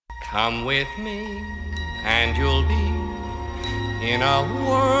Come with me, and you'll be in a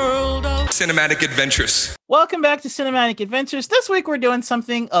world of cinematic adventures. Welcome back to Cinematic Adventures. This week we're doing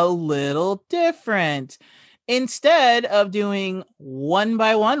something a little different. Instead of doing one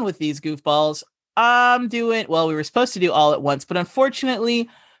by one with these goofballs, we were supposed to do all at once, but unfortunately,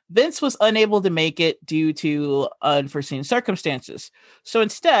 Vince was unable to make it due to unforeseen circumstances. So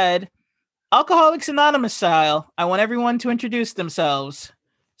instead, Alcoholics Anonymous style, I want everyone to introduce themselves,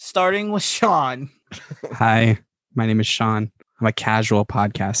 starting with Sean. Hi, my name is Sean. I'm a casual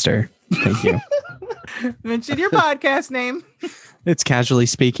podcaster. Thank you. Mention your podcast name. It's Casually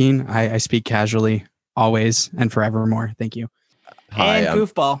Speaking. I speak casually always and forevermore. Thank you. Hi, and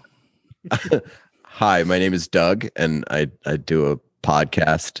Goofball. Hi, my name is Doug, and I do a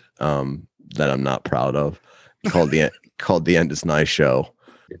podcast that I'm not proud of called The End Is Nigh Show.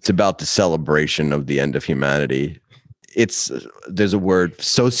 It's about the celebration of the end of humanity. There's a word,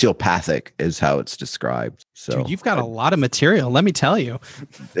 sociopathic is how it's described. So dude, you've got a lot of material, let me tell you.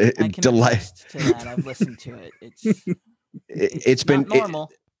 I can attest to that. I've listened to it. It's been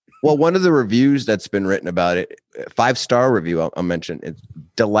normal. Well, one of the reviews that's been written about it, 5-star review I'll mention, it's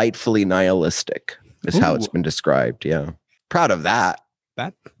delightfully nihilistic is how it's been described. Yeah. Proud of that.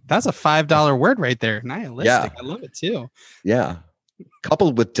 That's a $5 word right there. Nihilistic. Yeah. I love it too. Yeah.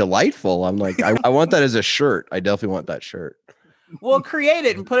 Coupled with delightful. I'm like, I want that as a shirt. I definitely want that shirt. We'll create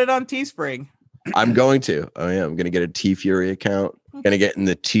it and put it on Teespring. I'm going to. Oh yeah. I'm going to get a T-Fury account. Going to get in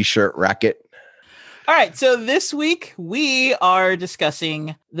the t-shirt racket. All right. So this week we are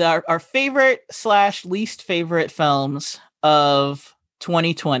discussing our favorite / least favorite films of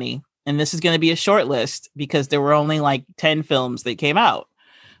 2020. And this is going to be a short list because there were only like 10 films that came out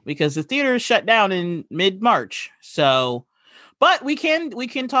because the theaters shut down in mid-March. So, but we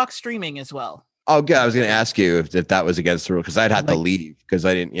can talk streaming as well. Oh, good. I was going to ask you if that was against the rule because I'd have to leave because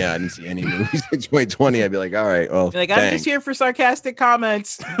I didn't see any movies in 2020. I'd be like, all right, well, like I'm just here for sarcastic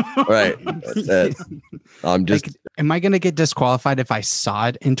comments. Right. That's it. I'm just. Like, am I going to get disqualified if I saw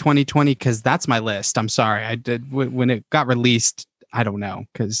it in 2020? Because that's my list. I'm sorry. I did when it got released. I don't know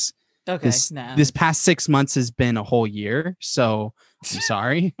because this past 6 months has been a whole year. So I'm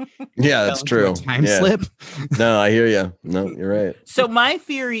sorry. Yeah, that's true. Time slip. No, I hear you. No, you're right. So my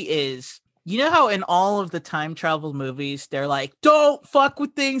theory is, you know how in all of the time travel movies, they're like, don't fuck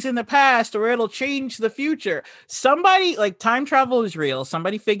with things in the past or it'll change the future. Somebody, like, time travel is real.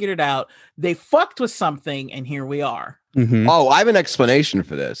 Somebody figured it out. They fucked with something and here we are. Mm-hmm. Oh, I have an explanation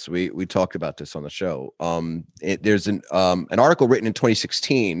for this. We talked about this on the show. There's an article written in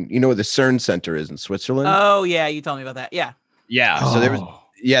 2016. You know where the CERN Center is in Switzerland? Oh, yeah. You told me about that. Yeah. Yeah. So there was...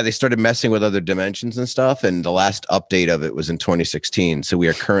 Yeah, they started messing with other dimensions and stuff, and the last update of it was in 2016. So we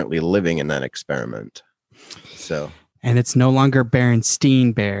are currently living in that experiment. So, and it's no longer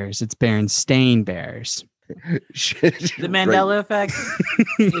Berenstain Bears; it's Berenstain Bears. The Mandela effect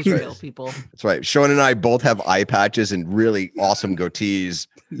is real, people. That's right. Sean and I both have eye patches and really awesome goatees.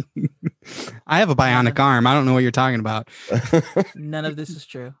 I have a bionic arm. I don't know what you're talking about. None of this is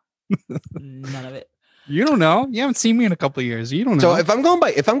true. None of it. You don't know. You haven't seen me in a couple of years. You don't know. So if I'm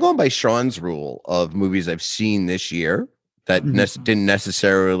going by Sean's rule of movies I've seen this year that didn't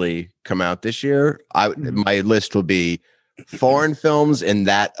necessarily come out this year, my list will be foreign films and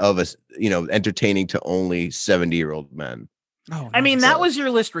that of entertaining to only 70-year-old men. Oh, I mean, that was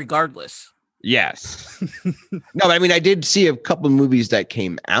your list regardless. Yes. No, but I mean, I did see a couple of movies that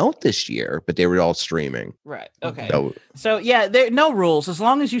came out this year, but they were all streaming. Right. Okay. So yeah, there are no rules as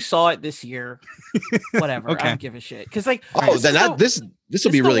long as you saw it this year. Whatever. Okay. I don't give a shit. Because like, this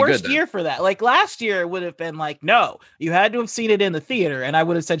will be really good. Worst year for that. Like last year would have been like, no, you had to have seen it in the theater, and I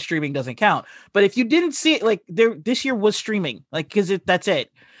would have said streaming doesn't count. But if you didn't see it, like this year was streaming, like because that's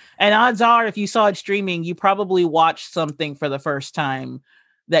it. And odds are, if you saw it streaming, you probably watched something for the first time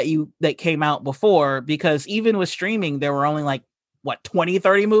that came out before, because even with streaming, there were only like 20,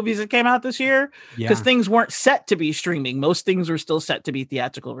 30 movies that came out this year because things weren't set to be streaming. Most things were still set to be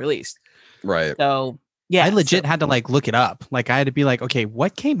theatrical release. Right. So yeah, I legit had to like look it up. Like I had to be like, okay,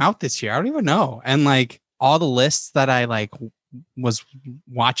 what came out this year? I don't even know. And like all the lists that I like was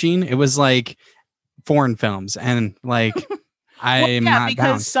watching, it was like foreign films and like I'm not because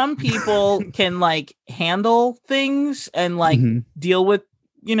bound. Some people can like handle things and like deal with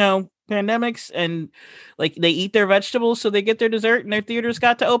pandemics, and like they eat their vegetables so they get their dessert and their theaters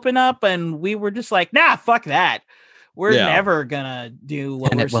got to open up, and we were just like, nah, fuck that. We're never gonna do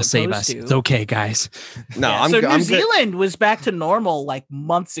what we're supposed save us. to. It's okay, guys. No, New Zealand was back to normal like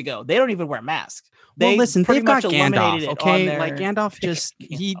months ago. They don't even wear masks. Well, listen, they've got eliminated Gandalf. Okay, like Gandalf just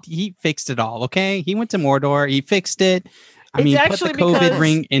he fixed it all. Okay, he went to Mordor. He fixed it. I It's mean, put the actually COVID because-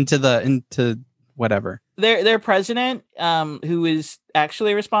 ring into whatever. Their president, who is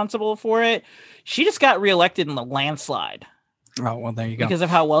actually responsible for it, she just got reelected in the landslide Oh well, there you go. because of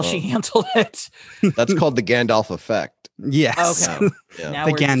how well she Oh. handled it. That's called the Gandalf effect. Yes, Okay. Yeah. Now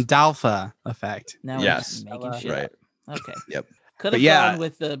the we're just- Gandalfa effect. Now we're Yes. just making shit Right. up. Okay. Yep. Could But have yeah. gone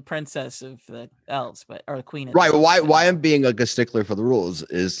with the princess of the elves, or the queen. Of Right. the Why elves, why I'm being like a stickler for the rules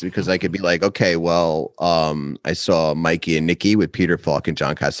is because I could be like, okay, well, I saw Mikey and Nikki with Peter Falk and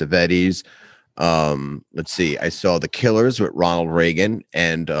John Cassavetes. Let's see, I saw The Killers with Ronald Reagan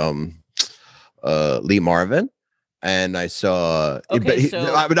and Lee Marvin. And I saw, Okay,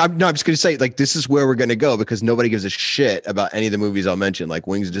 I'm just going to say, like, this is where we're going to go because nobody gives a shit about any of the movies I'll mention, like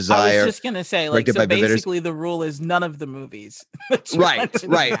Wings of I Desire. was just gonna say, like, Directed so by Viv Vitters. basically the rule is none of the movies. that you're Right,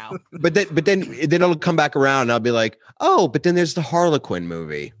 mentioning right. now. But then it'll come back around and I'll be like, oh, but then there's the Harlequin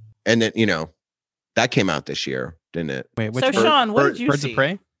movie. And then, that came out this year, didn't it? Wait, which So one? Sean, what did you Birds see? of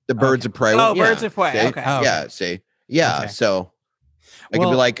Prey? The Birds of Prey. Oh, one? Birds of Prey. See? Okay. Oh, Yeah, okay. see. Yeah, Okay. so I could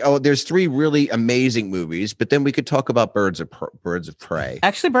Well- be like, oh, there's 3 really amazing movies, but then we could talk about Birds of Prey.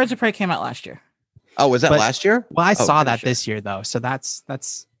 Actually, Birds of Prey came out last year. Oh, was that But- last year? Well, I saw okay, that sure. this year though, so that's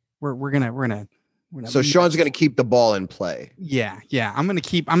we're gonna. So Sean's gonna keep the ball in play. Yeah, I'm gonna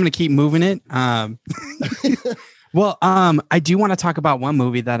keep moving it. Well, I do want to talk about one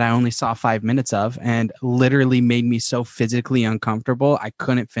movie that I only saw 5 minutes of and literally made me so physically uncomfortable I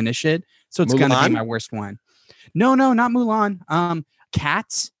couldn't finish it. So it's gonna Mulan? be my worst one. No, not Mulan.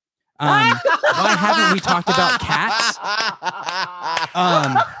 Cats. Why haven't we talked about Cats?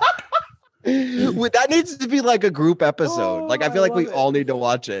 That needs to be like a group episode. Oh, like I feel I like we love it. all need to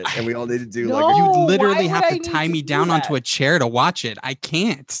watch it, and we all need to do No. like. You why literally would have I to need tie to me do down onto that? a chair to watch it. I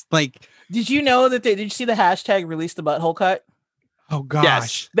can't. Like, Did you know that did you see the hashtag release the butthole cut? oh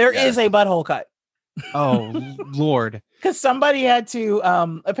gosh. There is Yes. a butthole cut. Oh Lord. Because somebody had to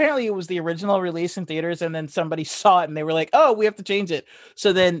apparently it was the original release in theaters, and then somebody saw it and they were like, oh, we have to change it.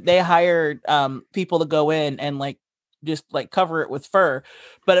 So then they hired people to go in and like just like cover it with fur.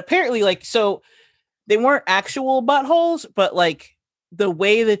 But apparently, like, so they weren't actual buttholes, but like the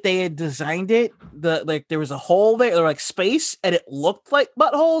way that they had designed it, there was a hole there, or like space, and it looked like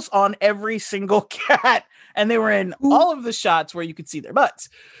buttholes on every single cat. And they were in all of the shots where you could see their butts.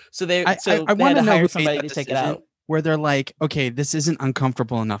 So they I they want had to to know hire who made somebody that to take it decision out. where they're like, okay, this isn't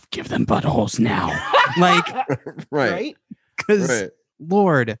uncomfortable enough. Give them buttholes now. Like, Right. Right? because Right.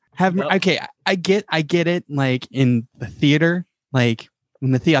 Lord, have Yep. okay. I get it. Like in the theater, like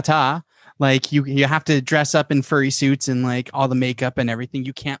in the theater, like you have to dress up in furry suits and like all the makeup and everything.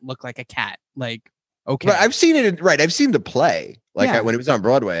 You can't look like a cat. Like, okay, Right, I've seen it. Right, I've seen the play. Like Yeah. when it was on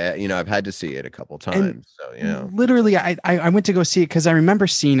Broadway, I've had to see it a couple times. So literally, I went to go see it because I remember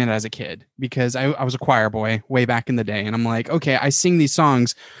seeing it as a kid because I was a choir boy way back in the day, and I'm like, okay, I sing these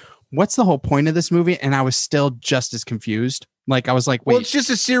songs. What's the whole point of this movie? And I was still just as confused. Like I was like, wait, well, it's just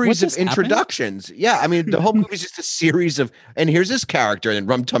a series what of just happened? introductions. Yeah, I mean, the whole movie is just a series of, and here's this character, and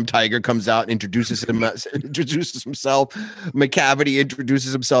Rum Tum Tiger comes out and introduces himself. McCavity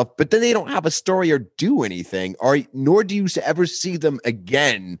introduces himself, but then they don't have a story or do anything, or nor do you ever see them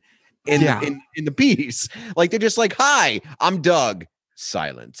again in Yeah. in the piece. Like they're just like, "Hi, I'm Doug."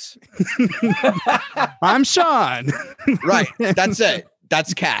 Silence. I'm Sean. Right. That's it.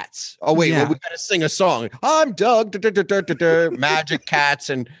 That's Cats. Oh wait, Yeah. well, we gotta sing a song. I'm Doug. Magic Cats,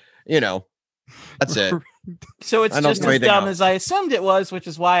 and that's it. So it's I don't just know as anything dumb else. as I assumed it was, which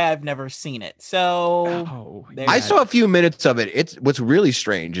is why I've never seen it. So Oh, There I you saw a few minutes of it. It's what's really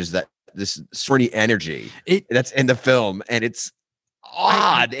strange is that this sort of energy that's in the film, and it's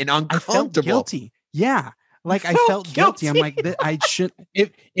odd and I felt uncomfortable. guilty. Yeah. Like I felt felt guilty. I'm like, I should,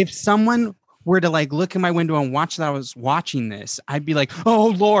 if someone were to like look in my window and watch that I was watching this, I'd be like, oh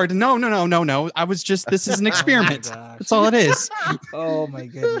Lord, no. I was just, this is an experiment. That's all it is. Oh my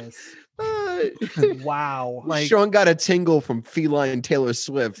goodness. Wow. Like, Sean got a tingle from feline Taylor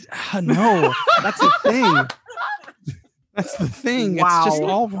Swift. no, that's the thing. That's the thing. It's just Wow.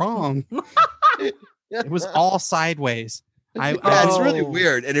 all wrong. It was all sideways. Yeah, it's really Oh.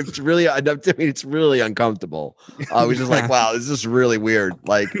 weird, and it's really, I mean, it's really uncomfortable. I was just like, wow, this is really weird.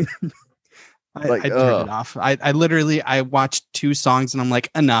 Like, I Like, turned ugh. it off. I literally, I watched 2 songs and I'm like,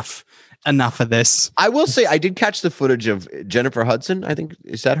 enough of this. I will say, I did catch the footage of Jennifer Hudson. I think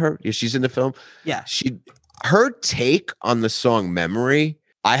is that her? Yeah, she's in the film. Yeah. Her take on the song "Memory."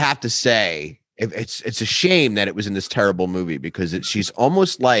 I have to say, it's a shame that it was in this terrible movie because she's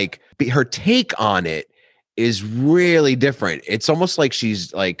almost like her take on it is really different. It's almost like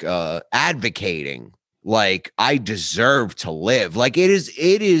she's like advocating like I deserve to live. Like it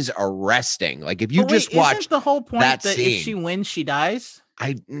is arresting. Like if you But wait, just watch isn't the whole point that that scene. if she wins, she dies?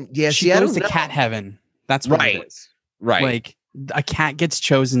 She goes to cat heaven. That's what Right. it is. Right. Like a cat gets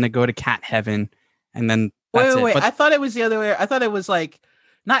chosen to go to cat heaven, and then that's Wait. it. But I thought it was the other way. I thought it was like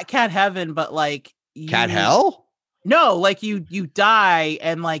not cat heaven, but like cat hell? No, like you die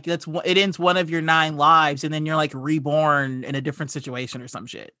and like it ends one of your 9 lives, and then you're like reborn in a different situation or some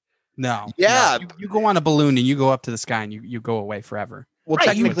shit. no. Yeah. No. You go on a balloon and you go up to the sky and you go away forever. Well,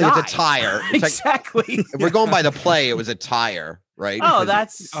 Right, you technically it's a die. tire. It's like, Exactly. if we're going by the play, it was a tire, right? Oh, Because-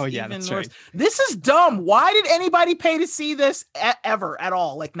 that's yeah, even that's worse. right. This is dumb. Why did anybody pay to see this ever at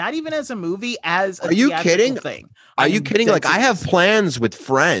all? Like, not even as a movie, as a Are you theatrical kidding? thing. Are you I'm kidding? dead Like I have serious. plans with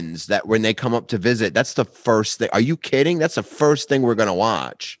friends that when they come up to visit, that's the first thing. Are you kidding? That's the first thing we're gonna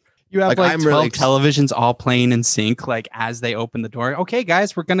watch. You have Like, like I'm 12 really televisions all playing in sync, like as they open the door. Okay,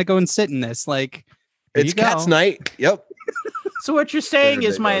 guys, we're gonna go and sit in this. Like here It's you go. Cat's night. Yep. So what you're saying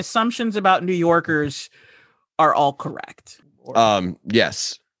is my ridiculous. assumptions about New Yorkers are all correct.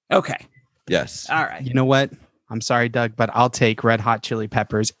 Yes. Okay. Yes. All right. You know what? I'm sorry, Doug, but I'll take Red Hot Chili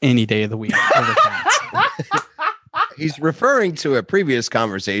Peppers any day of the week over cats. He's referring to a previous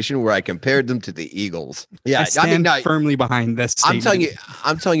conversation where I compared them to the Eagles. Yeah. I stand firmly behind this. I'm telling statement. you,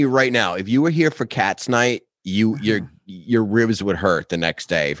 I'm telling you right now, if you were here for Cat's night, your ribs would hurt the next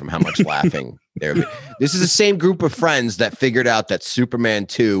day from how much laughing there would be. This is the same group of friends that figured out that Superman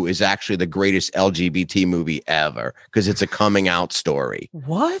 2 is actually the greatest LGBT movie ever because it's a coming out story.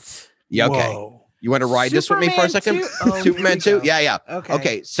 What? Yeah, okay. Whoa. You want to ride this with me for a Superman second? 2? Oh, Superman here we 2? go. Yeah. Okay.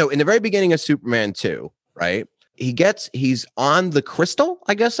 Okay. So in the very beginning of Superman 2, right? He's on the crystal.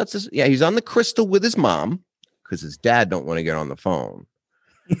 I guess that's he's on the crystal with his mom because his dad don't want to get on the phone.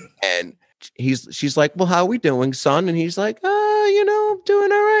 And she's like, well, how are we doing, son? And he's like, I'm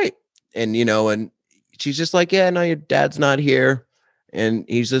doing all right. And and she's just like, yeah, no, your dad's not here. And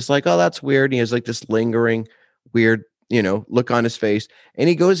he's just like, oh, that's weird. And he has like this lingering weird, look on his face. And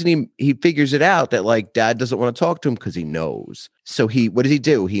he goes and he figures it out that like dad doesn't want to talk to him because he knows. So what does he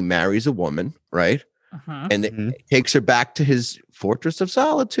do? He marries a woman, right? Uh-huh. And Mhm. takes her back to his fortress of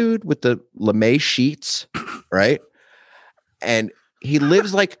solitude with the LeMay sheets, right? And he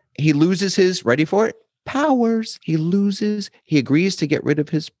loses his, ready for it? Powers. He agrees to get rid of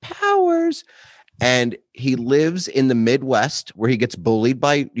his powers. And he lives in the Midwest where he gets bullied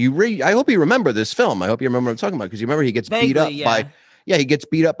by I hope you remember this film. I hope you remember what I'm talking about because you remember he gets beat up he gets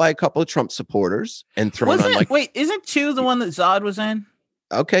beat up by a couple of Trump supporters and thrown on like, wait, isn't 2 the one that Zod was in?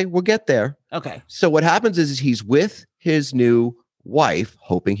 okay, we'll get there. Okay. So what happens is he's with his new wife,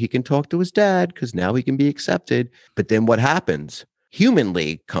 hoping he can talk to his dad because now he can be accepted. But then what happens? Human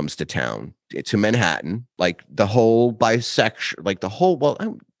League comes to town, to Manhattan, like the whole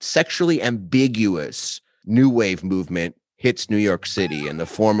sexually ambiguous new wave movement hits New York City in the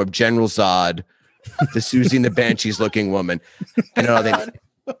form of General Zod, the Susie and the Banshees looking woman.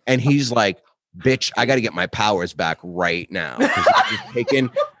 And he's like, bitch, I got to get my powers back right now. 'Cause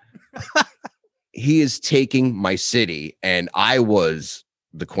he is taking my city and I was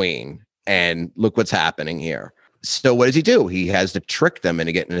the queen and look what's happening here. So what does he do? He has to trick them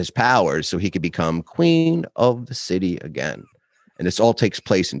into getting his powers so he could become queen of the city again. And this all takes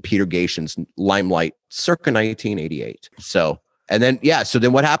place in Peter Gation's Limelight circa 1988. So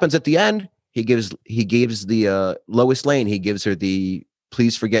then what happens at the end? He gives the Lois Lane, he gives her the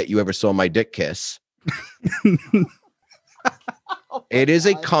please forget you ever saw my dick kiss. It is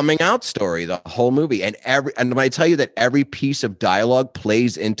a coming out story, the whole movie. And when I tell you that every piece of dialogue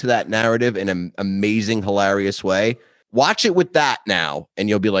plays into that narrative in an amazing, hilarious way, watch it with that now. And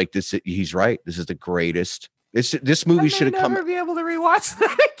you'll be like, he's right. This is the greatest. This movie should have come. Never be able to rewatch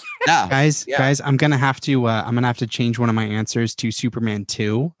that again. Yeah. Guys, I'm gonna have to change one of my answers to Superman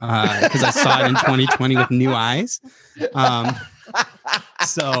 2 because I saw it in 2020 with new eyes.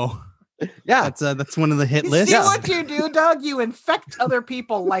 So yeah, that's one of the hit You lists. see what you do, Doug? You infect other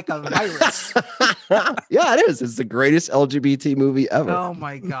people like a virus. Yeah, it is. It's the greatest LGBT movie ever. Oh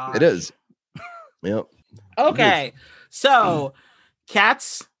my god. It is. Yep. Okay. So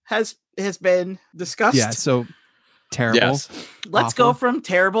Cats has been discussed. Yeah, so terrible. Yes. Let's awful. go from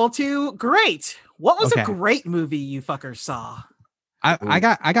terrible to great. What was a Okay. great movie you fuckers saw? I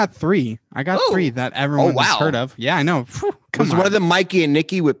got 3. I got Ooh. 3 that everyone has wow. heard of. Yeah, I know. Phew, come Was on. one of them Mikey and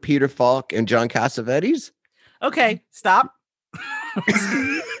Nikki with Peter Falk and John Cassavetes? Okay, stop.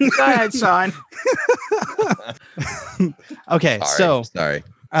 Go ahead, Sean. Okay, so Sorry.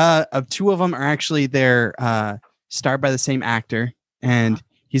 of 2 of them are actually they're starred by the same actor, and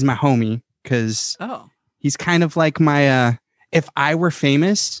he's my homie because Oh. he's kind of like my if I were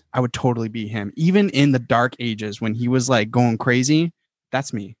famous, I would totally be him. Even in the dark ages when he was like going crazy,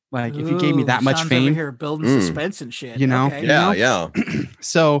 that's me. Like if you gave me that much Sean's over fame, here building suspense and shit. you know? Okay. Yeah, know? yeah.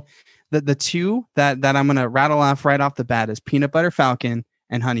 So the two that I'm gonna rattle off right off the bat is Peanut Butter Falcon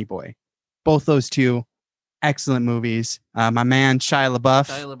and Honey Boy. Both those two excellent movies. My man Shia LaBeouf.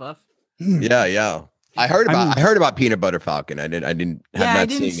 Shia LaBeouf. Yeah, yeah. I heard about Peanut Butter Falcon. I didn't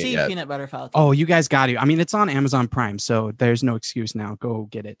see it yet. Peanut Butter Falcon. Oh, you guys got to. I mean, it's on Amazon Prime, so there's no excuse now. Go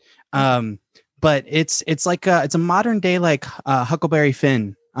get it. But it's like it's a modern day like Huckleberry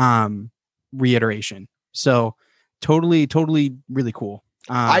Finn reiteration. So totally really cool.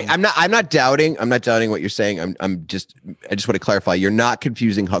 I'm not doubting what you're saying. I just want to clarify. You're not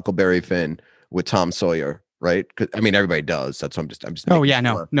confusing Huckleberry Finn with Tom Sawyer, right? I mean, everybody does. That's what I'm just. Oh yeah,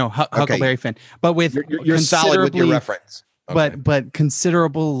 sure. no, Huckleberry Finn, but with you're solid with your reference. Okay. But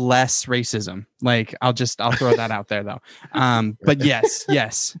considerable less racism. Like I'll throw that out there though. But yes,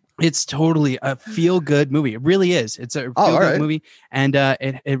 it's totally a feel good movie. It really is. It's a feel good movie, and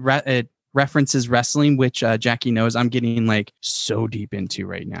it references wrestling, which Jackie knows I'm getting like so deep into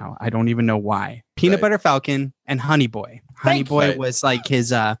right now. I don't even know why. Peanut Butter Falcon and Honey Boy. Honey Boy was like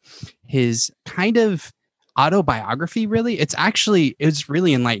his kind of autobiography. Really, it's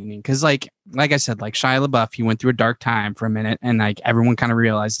really enlightening because like I said, like Shia LaBeouf, he went through a dark time for a minute, and like everyone kind of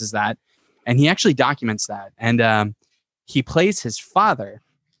realizes that, and he actually documents that, and he plays his father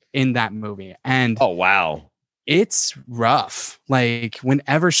in that movie. And oh wow. It's rough. Like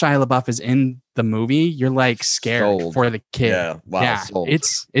whenever Shia LaBeouf is in the movie, you're like scared for the kid. Yeah, wow, yeah,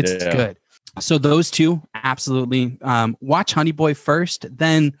 it's good. So those two, absolutely. Watch Honey Boy first,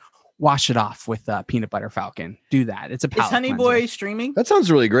 then wash it off with Peanut Butter Falcon. Do that. It's a palate Is Honey cleanser. Boy streaming? That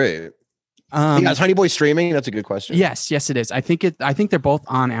sounds really great. Is Honey Boy streaming? That's a good question. Yes, it is. I think they're both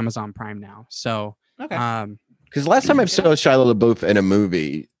on Amazon Prime now. So okay. Because last time I saw Shia LaBeouf in a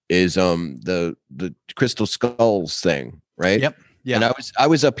movie is the Crystal Skulls thing, right? Yep. Yeah. And I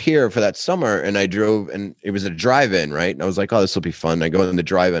was up here for that summer, and I drove, and it was a drive-in, right? And I was like, oh, this will be fun. I go in the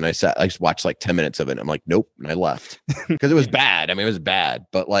drive-in, I watched like 10 minutes of it. And I'm like, nope, and I left because it was bad. I mean, it was bad,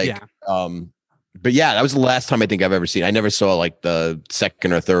 but like, but yeah, that was the last time I think I've ever seen. I never saw like the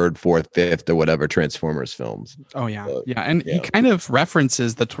second or third, fourth, fifth, or whatever Transformers films. Oh yeah, and he kind of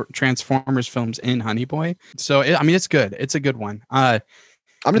references the Transformers films in Honey Boy. So it's good. It's a good one.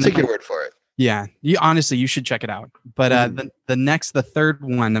 I'm gonna take your word for it. Yeah, you should check it out. But the third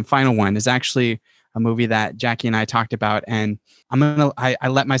one, the final one, is actually a movie that Jackie and I talked about, and I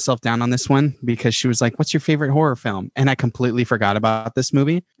let myself down on this one because she was like, "What's your favorite horror film?" And I completely forgot about this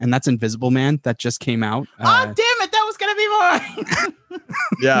movie, and that's Invisible Man that just came out. Oh damn it, that was gonna be mine.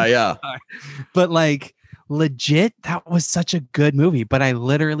 Yeah. But like, legit, that was such a good movie, but I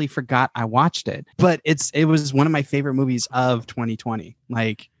literally forgot I watched it. But it was one of my favorite movies of 2020.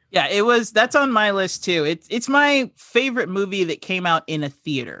 Like, yeah, that's on my list too. It's my favorite movie that came out in a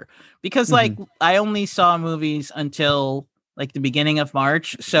theater because like I only saw movies until like the beginning of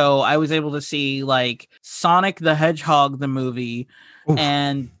March, so I was able to see like Sonic the Hedgehog the movie. Oof.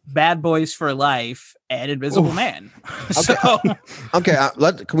 And Bad Boys for Life and Invisible Man. Okay.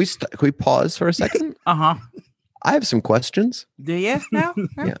 Can we pause for a second? I have some questions. Do you now?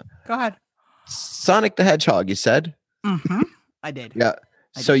 Yeah. Go ahead. Sonic the Hedgehog, you said? Mm-hmm. I did. Yeah.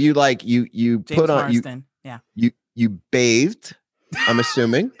 So you like you James put on Marsden. you bathed, I'm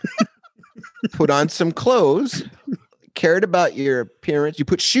assuming. Put on some clothes, cared about your appearance. You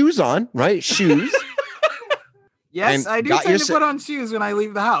put shoes on, right? Shoes. Yes, I do tend to put on shoes when I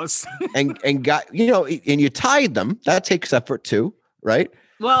leave the house. and you tied them. That takes effort too, right?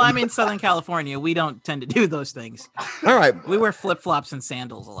 Well, I'm in Southern California. We don't tend to do those things. All right. We wear flip-flops and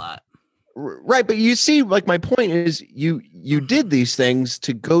sandals a lot. Right, but you see, like my point is you did these things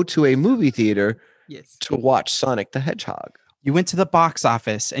to go to a movie theater to watch Sonic the Hedgehog. You went to the box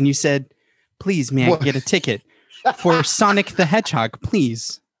office and you said, please, may I get a ticket for Sonic the Hedgehog,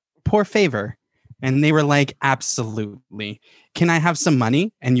 please? Poor favor. And they were like, absolutely. Can I have some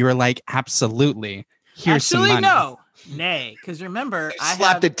money? And you were like, absolutely. Here's some money. No. Nay, because remember, I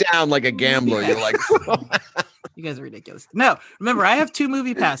slapped it down like a gambler. You're like, you guys are ridiculous. No, remember, I have 2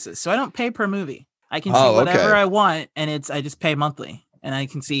 movie passes, so I don't pay per movie. I can see whatever I want, and I just pay monthly. And I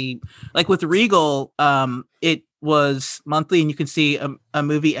can see, like with Regal, it was monthly, and you can see a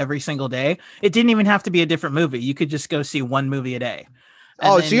movie every single day. It didn't even have to be a different movie. You could just go see one movie a day.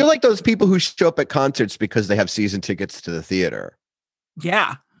 And so you're like those people who show up at concerts because they have season tickets to the theater.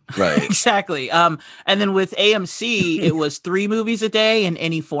 Yeah. Right. Exactly. And then with AMC, it was 3 movies a day in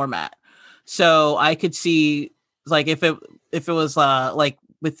any format. So I could see like if it was like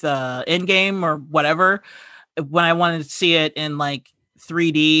with Endgame or whatever, when I wanted to see it in like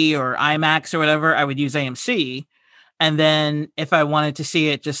 3D or IMAX or whatever, I would use AMC. And then if I wanted to see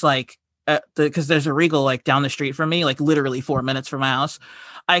it just like because there's a Regal like down the street from me, like literally 4 minutes from my house,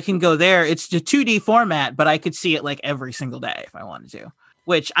 I can go there. It's the 2D format, but I could see it like every single day if I wanted to.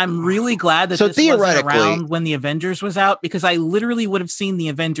 Which I'm really glad that this wasn't around when the Avengers was out, because I literally would have seen the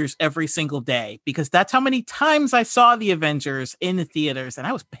Avengers every single day, because that's how many times I saw the Avengers in the theaters, and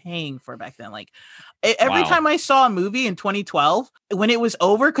I was paying for it back then. Like every time I saw a movie in 2012, when it was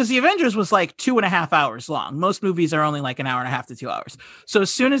over, because the Avengers was like 2.5 hours long. Most movies are only like an hour and a half to 2 hours. So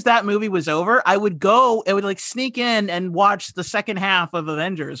as soon as that movie was over, I would like sneak in and watch the second half of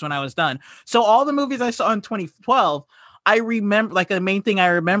Avengers when I was done. So all the movies I saw in 2012, I remember, like, the main thing I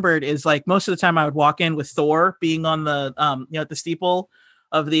remembered is like most of the time I would walk in with Thor being on the at the steeple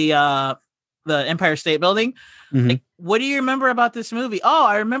of the Empire State Building. Mhm. Like, what do you remember about this movie? Oh,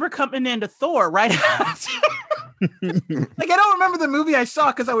 I remember coming into Thor right after. Like, I don't remember the movie I saw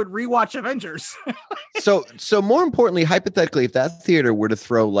because I would rewatch Avengers. So more importantly, hypothetically, if that theater were to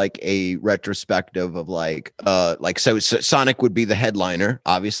throw like a retrospective of so Sonic would be the headliner,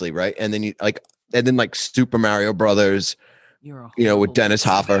 obviously, right? And then like Super Mario Brothers, with Dennis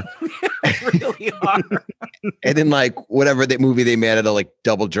Hopper. Really are. And then like whatever that movie they made out of like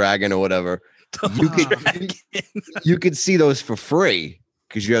Double Dragon or whatever. You could see those for free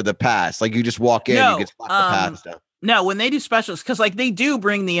because you have the pass. Like you just walk in, you get the pass down. No, when they do specials, because like they do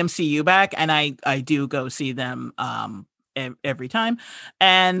bring the MCU back, and I do go see them every time.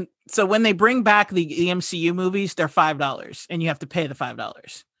 And so when they bring back the MCU movies, they're $5, and you have to pay the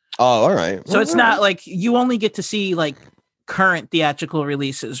 $5. Oh, all right. So it's not like you only get to see like current theatrical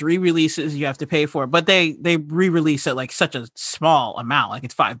releases. Re-releases you have to pay for, but they re-release at like such a small amount, like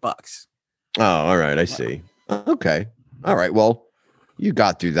it's $5. Oh, all right. I see. Okay. All right. Well, you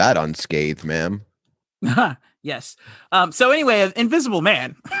got through that unscathed, ma'am. Yes. So anyway, Invisible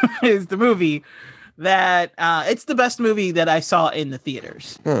Man is the movie that it's the best movie that I saw in the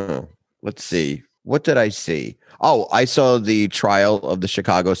theaters. Let's see. What did I see? Oh, I saw the Trial of the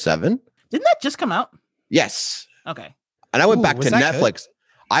Chicago 7. Didn't that just come out? Yes. Okay. And I went back to Netflix.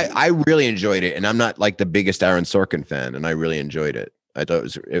 Good? I really enjoyed it, and I'm not like the biggest Aaron Sorkin fan, and I really enjoyed it. I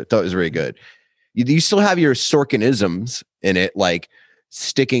thought it was really good. You still have your Sorkinisms in it, like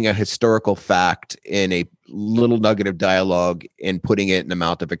sticking a historical fact in a little nugget of dialogue and putting it in the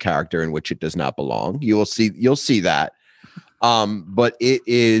mouth of a character in which it does not belong. You'll see that. But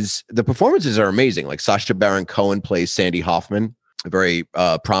the performances are amazing. Like Sacha Baron Cohen plays Sandy Hoffman, a very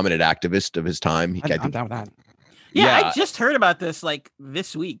prominent activist of his time. I'm down with that. Yeah, I just heard about this like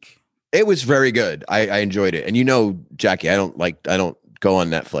this week. It was very good. I enjoyed it. And Jackie, I don't go on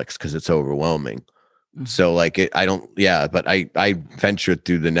Netflix because it's overwhelming. Mm-hmm. So but I ventured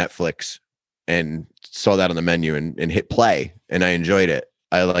through the Netflix and saw that on the menu and hit play, and I enjoyed it.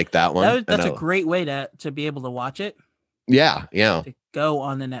 I like that one. That's a great way to be able to watch it. Yeah. To go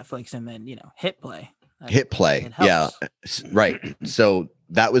on the Netflix and then hit play. Hit play. Yeah. Right. So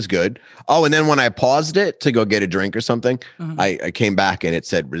that was good. Oh, and then when I paused it to go get a drink or something, mm-hmm. I came back and it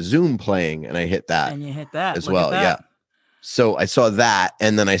said resume playing, and I hit that. And you hit that as well. Yeah. So I saw that,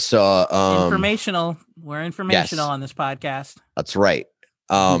 and then I saw informational. We're informational on this podcast. That's right.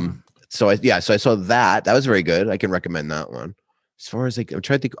 So I saw that. That was very good. I can recommend that one. As far as I'm trying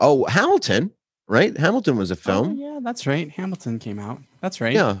to think. Oh, Hamilton. Right? Hamilton was a film. Oh, yeah, that's right. Hamilton came out. That's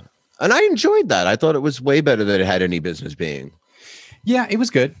right. Yeah. And I enjoyed that. I thought it was way better than it had any business being. Yeah, it was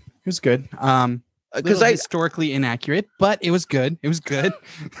good. It was good. Because historically inaccurate, but it was good. It was good.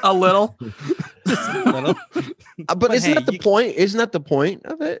 A little. A little. But isn't that the point? Isn't that the point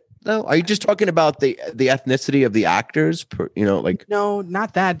of it? though? Are you just talking about the ethnicity of the actors? No,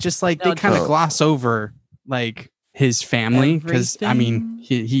 not that. Just like they kind of gloss over like his family, because I mean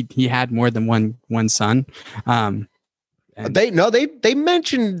he had more than one son. They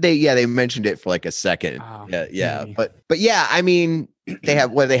mentioned they mentioned it for like a second. Oh, yeah. But yeah, I mean they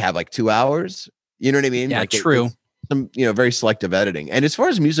have like 2 hours. You know what I mean? Yeah, like true. Some very selective editing. And as far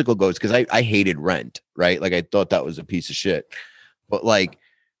as musical goes, because I hated Rent, right? Like I thought that was a piece of shit. But like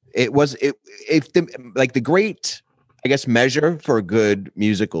the great, I guess, measure for a good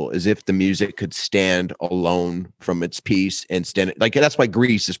musical is if the music could stand alone from its piece and stand like that's why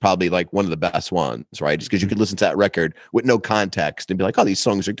Grease is probably like one of the best ones, right? Just because you could listen to that record with no context and be like, oh, these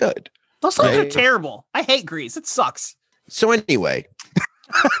songs are good. Those songs are terrible. I hate Grease. It sucks. So anyway.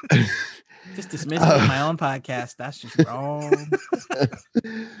 Just dismissing my own podcast. That's just wrong.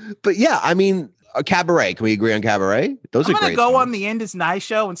 But yeah, I mean, a Cabaret. Can we agree on Cabaret? Those are great. I'm gonna go on the Endless Night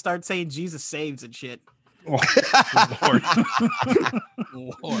show and start saying Jesus saves and shit. Oh,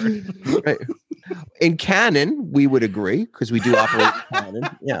 Lord. Right. In canon, we would agree because we do operate in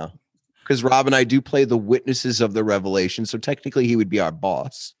canon. Yeah. Because Rob and I do play the witnesses of the revelation. So technically he would be our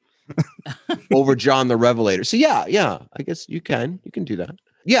boss over John the Revelator. So yeah. I guess you can do that.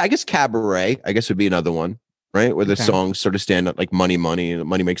 Yeah, I guess Cabaret, I guess would be another one, right? Where the songs sort of stand up like Money,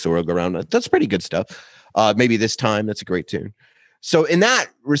 Money Makes the World Go Round. That's pretty good stuff. Maybe This Time, that's a great tune. So in that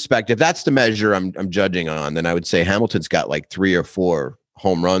respect, if that's the measure I'm judging on, then I would say Hamilton's got like 3 or 4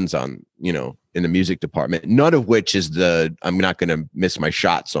 home runs on, in the music department, none of which is I'm not going to miss my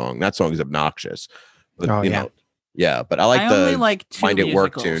shot song. That song is obnoxious. But, but I only like 2 Find It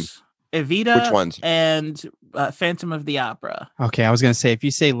Work tune. Evita. Which ones? And Phantom of the Opera. Okay, I was going to say, if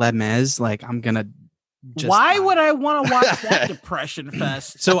you say Les Mis, like I'm going to why would I want to watch that depression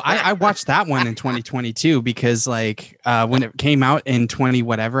fest? So I watched that one in 2022 because like when it came out in 20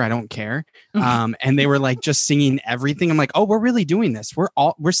 whatever, I don't care. And they were like just singing everything. I'm like, oh, we're really doing this.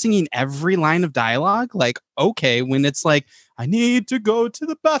 We're singing every line of dialogue. Like, okay, when it's like, I need to go to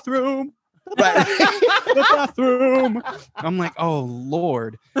the bathroom. The bathroom. I'm like, oh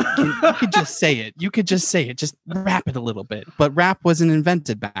Lord, you could just say it. You could just say it. Just rap it a little bit. But rap wasn't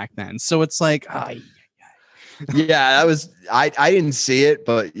invented back then, so it's like, yeah, that was I didn't see it,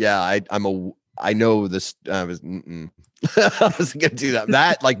 but yeah, I know this. I was I was gonna do that.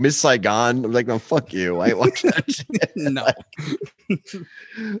 That like Miss Saigon. I'm like, no, fuck you. I watch that shit.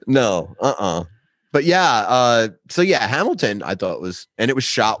 No. But yeah, so yeah, Hamilton, I thought it was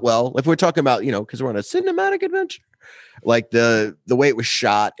shot well. If we're talking about, because we're on a cinematic adventure, like the way it was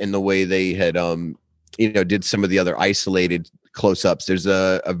shot and the way they had, did some of the other isolated close-ups. There's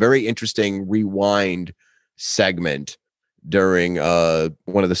a very interesting rewind segment during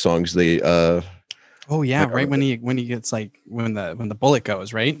one of the songs. Right when he gets like when the bullet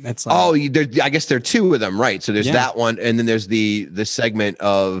goes, right? It's like, I guess there are 2 of them, right? So there's that one, and then there's the segment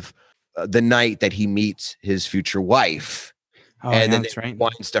of the night that he meets his future wife, and then it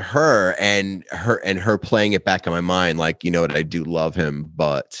winds to her and her playing it back in my mind, like, what, I do love him,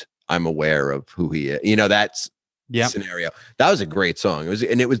 but I'm aware of who he is. That's scenario. That was a great song. It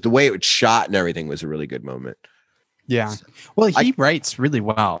was the way it was shot and everything was a really good moment. Yeah. So, well, he writes really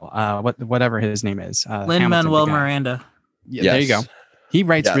well. Whatever his name is, Lin-Manuel Miranda. Yeah, yes. There you go. He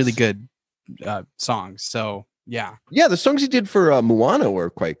writes really good songs. So yeah. The songs he did for Moana were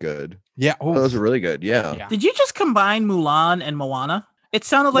quite good. Yeah, those are really good. Yeah. Did you just combine Mulan and Moana? It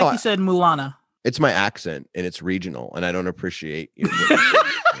sounded like you said Mulana. It's my accent and it's regional, and I don't appreciate.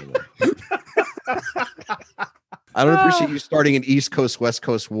 I don't appreciate you starting an East Coast West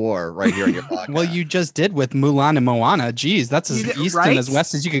Coast war right here on your podcast. Well, you just did with Mulan and Moana. Jeez, that's as east and as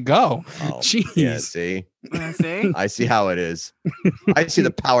west as you could go. Jeez. Yeah, see? I see how it is. I see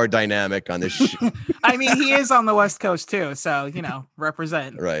the power dynamic on this. I mean, he is on the West Coast too, so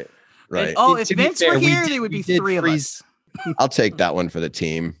represent. Right. And, if Vince were here, there would be 3 of us. I'll take that one for the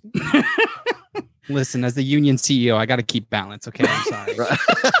team. Listen, as the union CEO, I got to keep balance. Okay, I'm sorry.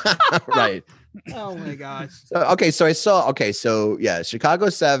 Right. Oh my gosh. So yeah, Chicago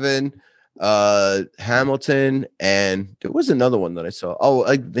 7, Hamilton, and there was another one that I saw.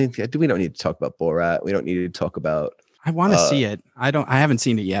 We don't need to talk about Borat. We don't need to talk about. I want to see it. I haven't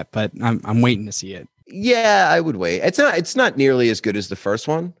seen it yet, but I'm waiting to see it. Yeah, I would wait. It's not nearly as good as the first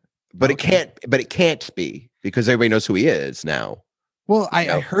one, but it can't be because everybody knows who he is now. Well,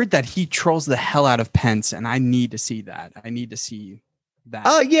 I heard that he trolls the hell out of Pence, and I need to see that.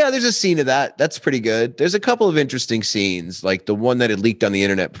 that. Yeah, there's a scene of that. That's pretty good. There's a couple of interesting scenes, like the one that had leaked on the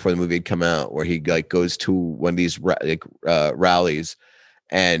internet before the movie had come out, where he like goes to one of these rallies,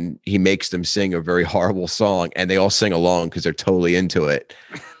 and he makes them sing a very horrible song, and they all sing along because they're totally into it.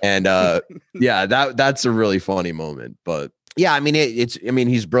 And yeah, that's a really funny moment. But yeah, I mean,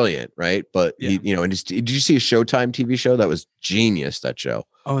 he's brilliant, right? But he, and did you see a Showtime TV show that was genius? That show.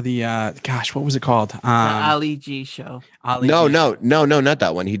 Oh, the what was it called? The Ali G show. No, not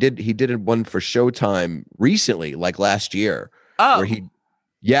that one. He did one for Showtime recently, like last year. Oh,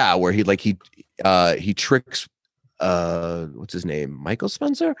 where he tricks what's his name? Michael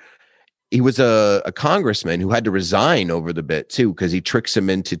Spencer. He was a congressman who had to resign over the bit too, because he tricks him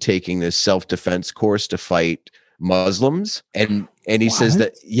into taking this self-defense course to fight Muslims, and he says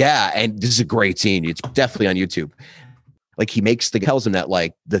that, and this is a great scene. It's definitely on YouTube. Like he tells him that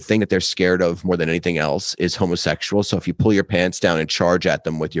like the thing that they're scared of more than anything else is homosexual. So if you pull your pants down and charge at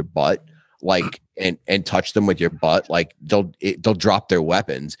them with your butt, like and touch them with your butt, like they'll drop their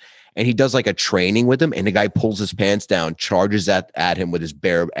weapons. And he does like a training with him, and the guy pulls his pants down, charges at him with his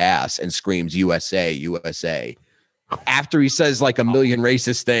bare ass, and screams "USA, USA." After he says like a million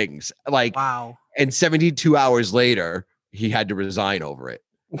racist things, like wow. And 72 hours later, he had to resign over it.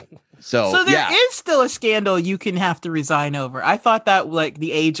 So there yeah. is still a scandal you can have to resign over. I thought that like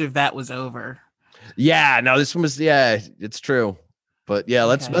the age of that was over. Yeah, no, this one was it's true. But yeah,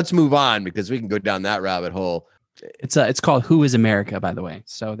 Okay. let's move on because we can go down that rabbit hole. It's called Who is America, by the way.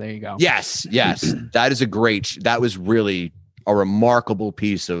 So there you go. Yes. That was really a remarkable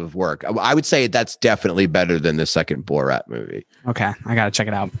piece of work. I would say that's definitely better than the second Borat movie. Okay, I gotta check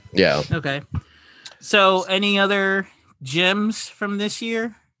it out. Yeah. Okay. So any other gems from this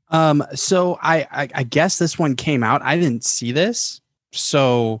year? So I guess this one came out. I didn't see this,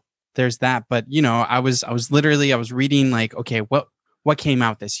 so there's that. But you know, I was reading like, okay, what came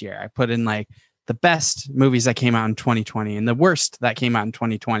out this year? I put in like the best movies that came out in 2020 and the worst that came out in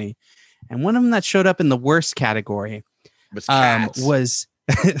 2020, and one of them that showed up in the worst category was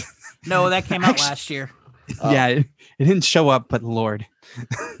No, that came out last year. Yeah, it didn't show up, but Lord,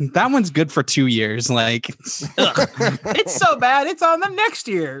 that one's good for 2 years. Like, it's so bad, it's on the next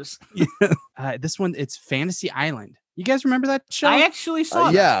year's. This one, it's Fantasy Island. You guys remember that show? I actually saw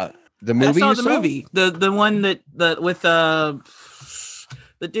that. Yeah, the movie. I saw the movie. The one that with the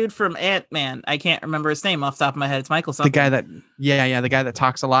dude from Ant-Man. I can't remember his name off the top of my head. It's Michael something. The guy that, the guy that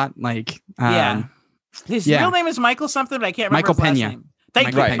talks a lot. Like, his real name is Michael something, but I can't remember Michael his last Pena. name.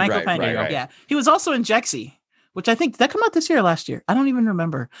 Thank you, Michael Pena. Right. Yeah, he was also in Jexy, which I think that come out this year or last year. I don't even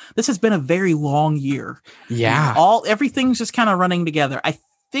remember. This has been a very long year. Yeah, everything's just kind of running together. I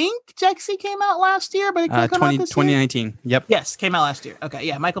think Jexy came out last year, but it can't come out this 2019. year. Yep. Yes, came out last year. Okay,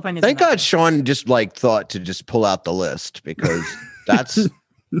 yeah, Michael Pena. Thank God Sean just like thought to just pull out the list because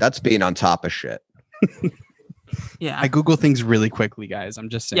that's being on top of shit. Yeah, I Google things really quickly, guys. I'm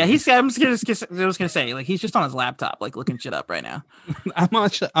just saying. Yeah, I was gonna say, like, he's just on his laptop, like looking shit up right now.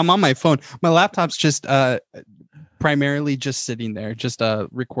 I'm on my phone. My laptop's just primarily just sitting there, just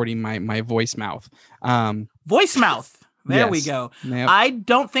recording my voice mouth. Voice mouth. There we Yes. go. Yep. I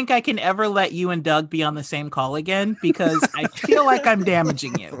don't think I can ever let you and Doug be on the same call again because I feel like I'm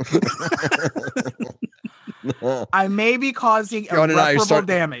damaging you. I may be causing irreparable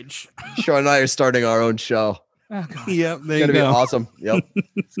damage. Sean and I are starting our own show. Oh, God. Yep, there It's you gonna be go. awesome. Yep,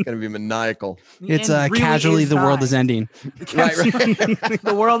 it's gonna be maniacal. It's It really casually is the world is not. ending. Right.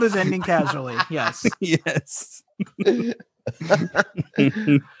 The world is ending casually. Yes. Yes.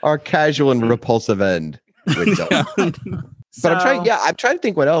 Our casual and repulsive end. With Doug. But I'm trying to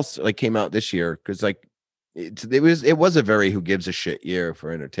think what else like came out this year because like it was a very who gives a shit year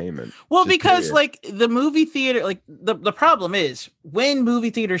for entertainment. Well, Just because period. like the movie theater, like the problem is when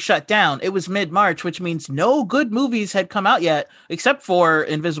movie theaters shut down, it was mid-March, which means no good movies had come out yet, except for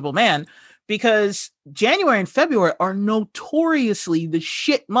Invisible Man, because January and February are notoriously the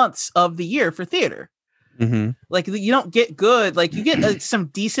shit months of the year for theater. Mm-hmm. Like you don't get good, like you get some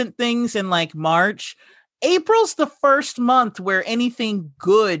decent things in like March. April's the first month where anything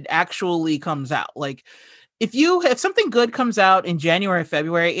good actually comes out. Like if something good comes out in January,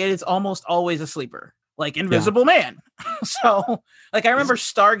 February, it is almost always a sleeper, like Invisible Man. So like, I remember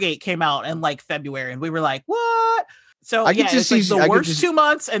Stargate came out in like February and we were like, what? So I could yeah, just it's like see- I the could worst just- 2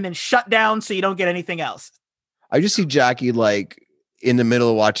 months and then shut down so you don't get anything else. I just see Jackie like in the middle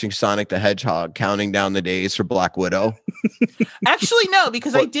of watching Sonic the Hedgehog, counting down the days for Black Widow. Actually, no,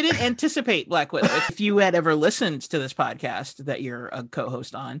 because I didn't anticipate Black Widow. If you had ever listened to this podcast that you're a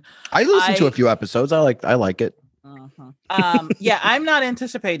co-host on, I listened to a few episodes. I like it. yeah, I'm not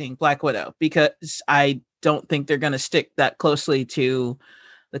anticipating Black Widow because I don't think they're going to stick that closely to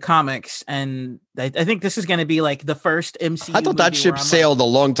the comics, and I think this is going to be like the first MCU. I thought that movie ship where I'm sailed a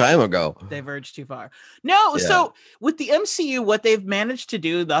long time ago. like, diverged too far. No, Yeah. So with the MCU, what they've managed to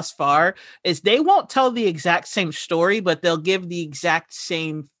do thus far is they won't tell the exact same story, but they'll give the exact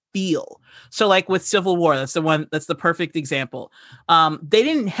same feel. So like with Civil War, that's the perfect example. They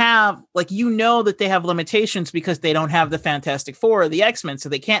didn't have like, you know, that they have limitations because they don't have the Fantastic Four or the X-Men, so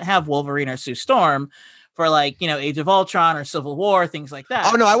they can't have Wolverine or Sue Storm for like, you know, Age of Ultron or Civil War, things like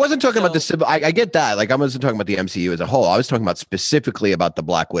that. Oh no, I wasn't talking about the So- civil. I get that. Like I wasn't talking about the MCU as a whole. I was talking about specifically about the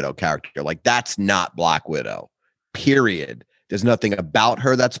Black Widow character. Like that's not Black Widow. Period. There's nothing about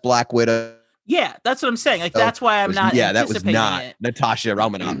her that's Black Widow. Yeah, that's what I'm saying. Like So that's why I'm not. Yeah, that was anticipating not it. Natasha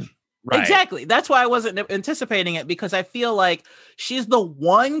Romanoff. Right. Exactly. That's why I wasn't anticipating it, because I feel like she's the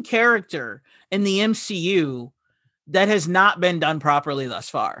one character in the MCU that has not been done properly thus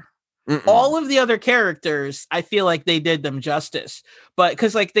far. Mm-mm. All of the other characters, I feel like they did them justice, but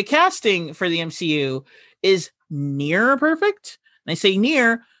because like the casting for the MCU is near perfect. And I say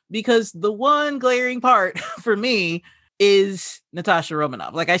near because the one glaring part for me is Natasha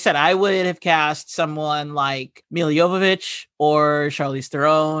Romanoff. Like I said, I would have cast someone like Mila Jovovich or Charlize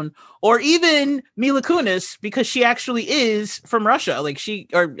Theron or even Mila Kunis because she actually is from Russia. Like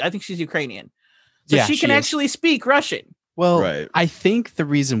I think she's Ukrainian. So she can actually speak Russian. Well, Right. I think the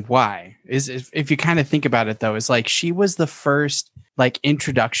reason why is if you kind of think about it, though, is like she was the first like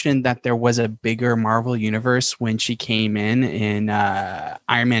introduction that there was a bigger Marvel universe when she came in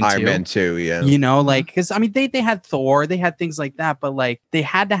Iron Man 2. Iron Man 2, yeah. You know, like, because I mean, they had Thor, they had things like that, but like they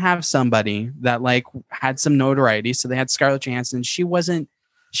had to have somebody that like had some notoriety. So they had Scarlett Johansson. She wasn't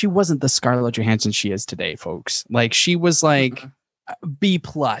the Scarlett Johansson she is today, folks. Like she was like B+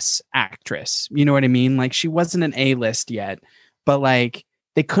 actress. You know what I mean? Like she wasn't an A-list yet, but like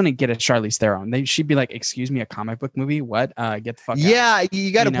they couldn't get a Charlize Theron. She'd be like, "Excuse me, a comic book movie? What? Get the fuck out." Yeah,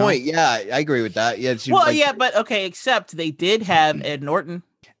 you got You a know? point. Yeah, I agree with that. Yeah, she was Well, like- yeah, but okay, except they did have Ed Norton.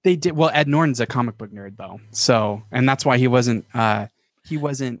 They did. Well, Ed Norton's a comic book nerd though, so and that's why he wasn't And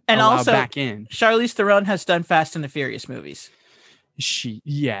allowed also- back in. Charlize Theron has done Fast and the Furious movies.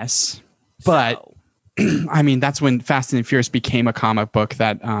 Yes, but So, I mean that's when Fast and Furious became a comic book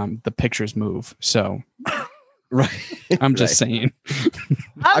that the pictures move. So right. I'm just saying.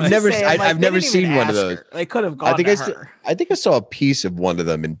 I'm just never- saying, I've like, they never didn't even seen one of ask those. her. They could have gone I think to I, her. I think I saw a piece of one of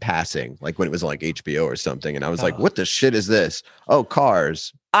them in passing, like when it was on like HBO or something, and I was like, Oh. "What the shit is this? Oh,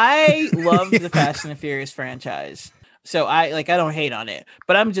 cars." I love the Fast and the Furious franchise. So I don't hate on it,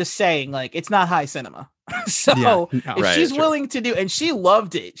 but I'm just saying like it's not high cinema. So Yeah, no. if Right, she's sure. willing to do, and she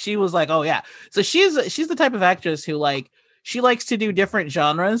loved it, she was like, "Oh yeah." So she's the type of actress who like she likes to do different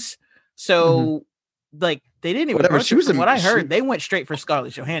genres. So like they didn't even Whatever, approach she her. was From a- what I she- heard, they went straight for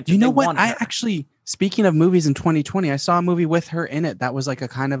Scarlett Johansson. You know They what? wanted I her. actually, speaking of movies in 2020, I saw a movie with her in it that was like a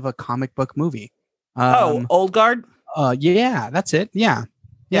kind of a comic book movie. Old Guard. Yeah, that's it. Yeah.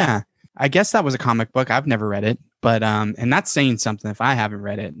 I guess that was a comic book. I've never read it, but and that's saying something if I haven't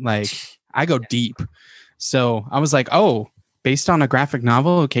read it. Like I go deep. So I was like, oh, based on a graphic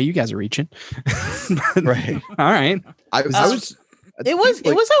novel. Okay, you guys are reaching. Right. All right. I was. It was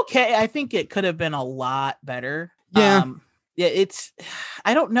like- okay. I think it could have been a lot better. Yeah. Yeah, it's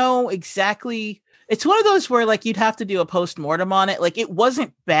I don't know exactly. It's one of those where like you'd have to do a post-mortem on it. Like it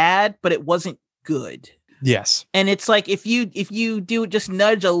wasn't bad, but it wasn't good. Yes. And it's like if you do just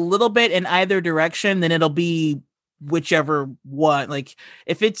nudge a little bit in either direction, then it'll be whichever one. Like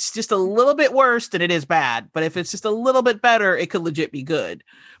if it's just a little bit worse, then it is bad. But if it's just a little bit better, it could legit be good.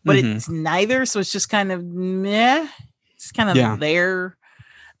 But Mhm. it's neither, so it's just kind of meh. It's kind of Yeah. there.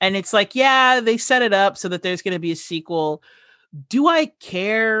 And it's like, yeah, they set it up so that there's going to be a sequel. Do I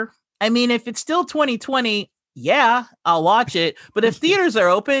care? I mean, if it's still 2020, yeah, I'll watch it. But if theaters are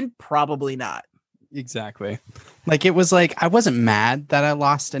open, probably not. Exactly. Like it was like I wasn't mad that I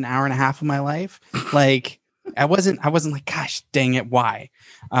lost an hour and a half of my life. Like I wasn't like, gosh dang it, why?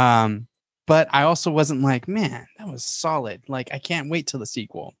 But I also wasn't like, man, that was solid. Like I can't wait till the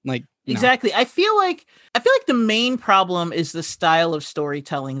sequel. Like no. Exactly. I feel like the main problem is the style of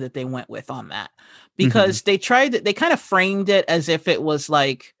storytelling that they went with on that. Because they kind of framed it as if it was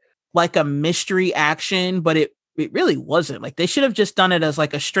like a mystery action, but it really wasn't. Like they should have just done it as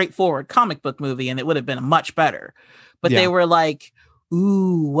like a straightforward comic book movie and it would have been much better. But they Yeah. were like,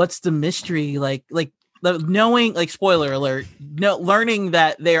 ooh, what's the mystery? Like knowing, like, spoiler alert, learning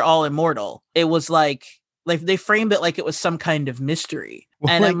that they're all immortal. It was like they framed it like it was some kind of mystery.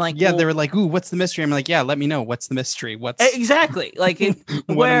 Well, And I'm like, yeah, well, they were like, ooh, what's the mystery? I'm like, yeah, let me know. What's the mystery? What's exactly. Like it,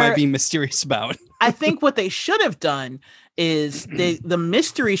 what am I where- being mysterious about? I think what they should have done is the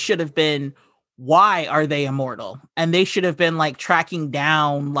mystery should have been, why are they immortal? And they should have been like tracking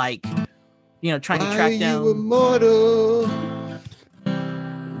down, like, trying to track down. immortal?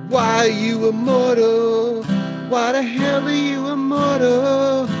 Why are you immortal? Why the hell are you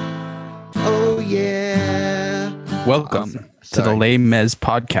immortal? Oh yeah. Welcome to the sorry. Les Mis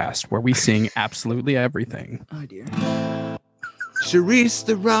podcast, where we sing absolutely everything. Oh dear. Charisse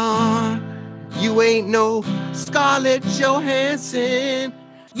Theron, you ain't no Scarlett Johansson.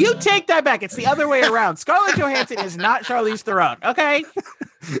 You take that back. It's the other way around. Scarlett Johansson is not Charlize Theron. Okay.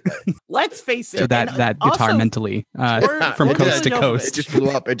 Let's face it. So that And guitar also, mentally Or- from or coast to Mila coast. It just blew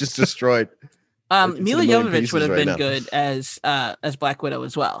up. It just destroyed. It's in Mila a million Jovovich pieces would have right been now. good as Black Widow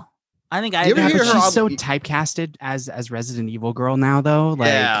as well. I think I. You ever Yeah, hear but her she's ob- so typecasted as Resident Evil girl now, though. Like,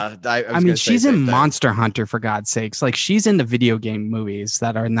 yeah, I I mean, she's in Monster Hunter for God's sakes. Like, she's in the video game movies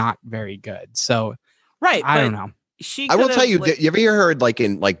that are not very good. So Right. I but don't know. She. I will could've, tell you, like- you ever hear her like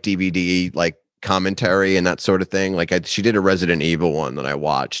in like DVD like commentary and that sort of thing? Like she did a Resident Evil one that I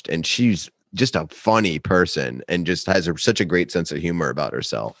watched, and she's just a funny person and just has such a great sense of humor about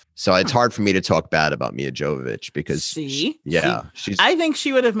herself. So it's hard for me to talk bad about Mia Jovovich because she's. I think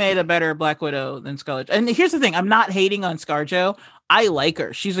she would have made a better Black Widow than Scarlett. And here's the thing: I'm not hating on ScarJo. I like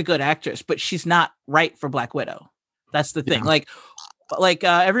her; she's a good actress, but she's not right for Black Widow. That's the thing.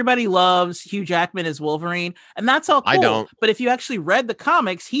 Everybody loves Hugh Jackman as Wolverine, and that's all cool. I don't. But if you actually read the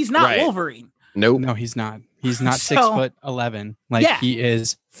comics, he's not Wolverine. Nope. No, he's not. He's not 6'11". He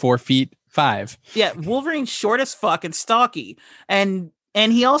is 4'5". Yeah, Wolverine's short as fuck and stocky, and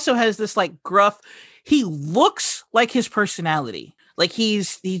he also has this like gruff. He looks like his personality. Like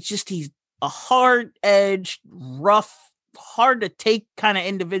he's a hard edged, rough, hard to take kind of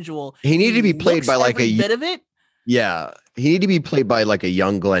individual. He needed to be played by like a bit of it. Yeah, he needed to be played by like a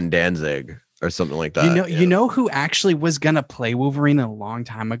young Glenn Danzig or something like that. You know who actually was gonna play Wolverine a long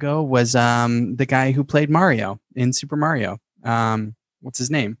time ago was the guy who played Mario in Super Mario. What's his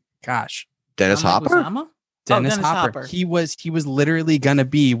name? Gosh, Dennis Hopper. Dennis Hopper. He was literally gonna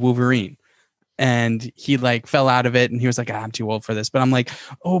be Wolverine, and he like fell out of it, and he was like, I'm too old for this. But I'm like,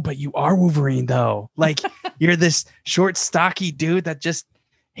 oh, but you are Wolverine though. Like you're this short, stocky dude that just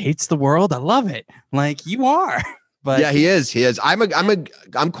hates the world. I love it. Like you are. But yeah, he is.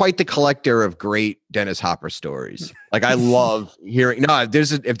 I'm quite the collector of great Dennis Hopper stories. Like I love hearing. No, if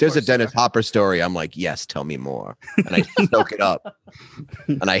there's a Dennis Hopper story, I'm like, yes, tell me more, and I soak it up,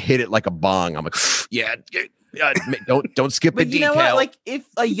 and I hit it like a bong. I'm like, yeah, don't skip a detail. You know what? Like if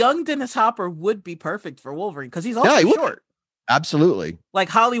a young Dennis Hopper would be perfect for Wolverine because he's also short. Absolutely. Like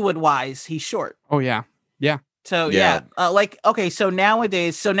Hollywood wise, he's short. Oh yeah, yeah. So so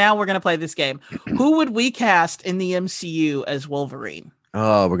nowadays, now we're gonna play this game. Who would we cast in the MCU as Wolverine?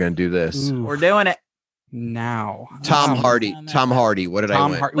 Oh, we're gonna do this. Ooh. We're doing it now. Tom Hardy. Tom Hardy. What did I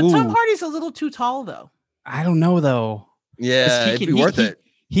win? But Tom Hardy's a little too tall, though. I don't know though. Yeah, it'd be worth it.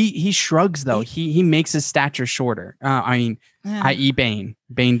 He shrugs though. He makes his stature shorter. I.e. Bane.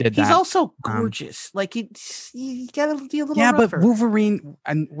 Bane did that. He's also gorgeous. Like you gotta be a little rougher. But Wolverine,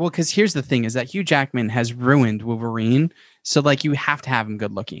 because here's the thing: is that Hugh Jackman has ruined Wolverine. So like you have to have him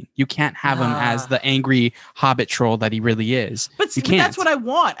good looking. You can't have him as the angry Hobbit troll that he really is. But that's what I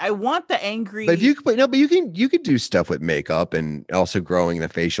want. I want the angry. But you could do stuff with makeup and also growing the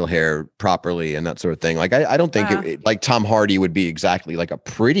facial hair properly and that sort of thing. Like I don't think like Tom Hardy would be exactly like a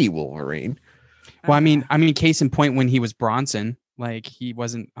pretty Wolverine. Well, I mean, case in point, when he was Bronson, like he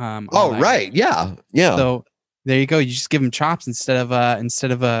wasn't. Right, yeah. So there you go. You just give him chops instead of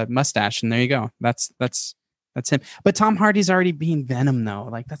a mustache, and there you go. That's him. But Tom Hardy's already being Venom, though.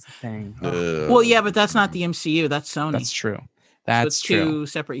 Like that's the thing. Well, yeah, but that's not the MCU. That's Sony. That's true. That's true. Two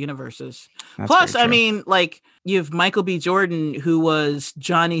separate universes. Plus, I mean, like you have Michael B. Jordan, who was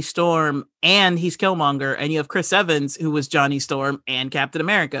Johnny Storm, and he's Killmonger, and you have Chris Evans, who was Johnny Storm and Captain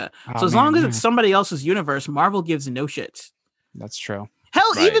America. So as long as it's somebody else's universe, Marvel gives no shits. That's true.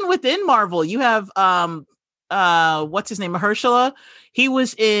 Hell, even within Marvel, you have what's his name, Mahershala. He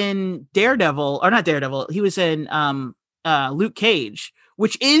was in Daredevil, or not Daredevil. He was in Luke Cage,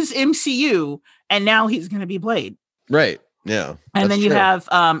 which is MCU, and now he's going to be Blade. Right. Yeah. And then you have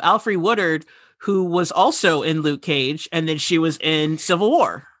Alfre Woodard, who was also in Luke Cage, and then she was in Civil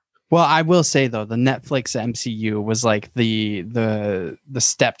War. Well, I will say though, the Netflix MCU was like the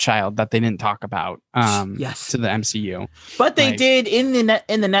stepchild that they didn't talk about to the MCU. But they did in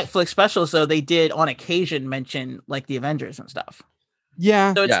the Netflix specials, though, they did on occasion mention like the Avengers and stuff.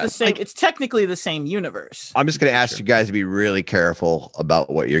 Yeah. So it's the same. It's technically the same universe. I'm just going to ask you guys to be really careful about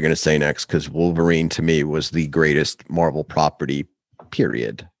what you're going to say next, because Wolverine to me was the greatest Marvel property,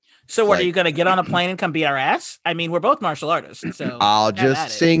 period. So what, are you going to get on a plane and come beat our ass? I mean, we're both martial artists, so I'll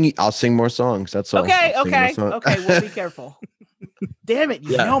sing more songs. That's all. Okay. We'll be careful. Damn it.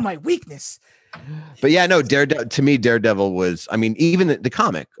 You know my weakness. But yeah, no, Daredevil was, I mean, even the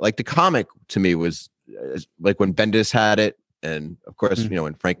comic to me was like when Bendis had it. And of course,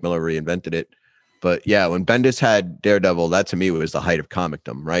 when Frank Miller reinvented it. But yeah, when Bendis had Daredevil, that to me was the height of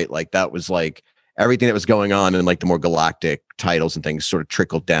comicdom, right? Like that was like everything that was going on in like the more galactic titles and things sort of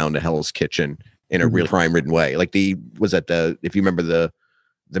trickled down to Hell's Kitchen in a real crime-ridden way. Like if you remember the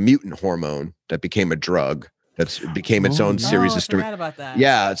mutant hormone that became a drug that became its own series of stories. About that.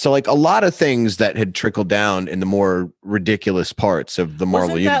 Yeah, so like a lot of things that had trickled down in the more ridiculous parts of the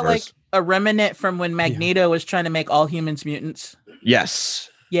Marvel universe. Like a remnant from when Magneto was trying to make all humans mutants? Yes.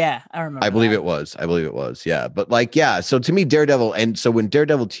 Yeah, I remember. I believe it was. Yeah. But like, yeah. So to me, Daredevil, and so when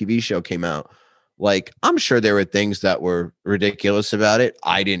Daredevil TV show came out, like, I'm sure there were things that were ridiculous about it.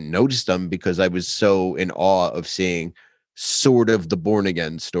 I didn't notice them because I was so in awe of seeing sort of the Born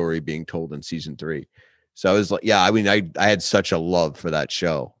Again story being told in season 3. So I was like, yeah, I mean, I had such a love for that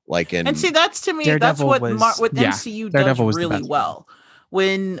show. Like, and see, that's to me, Daredevil that's was- what yeah, MCU Daredevil was does the really best well.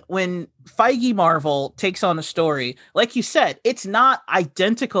 When Feige Marvel takes on a story, like you said, it's not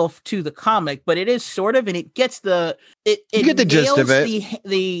identical to the comic, but it is sort of, and it gets it You get the gist of nails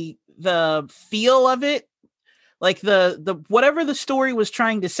it. the feel of it. Like the whatever the story was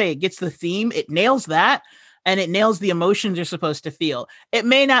trying to say, it gets the theme, it nails that, and it nails the emotions you're supposed to feel. It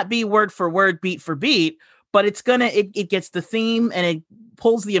may not be word for word, beat for beat, but it gets the theme and it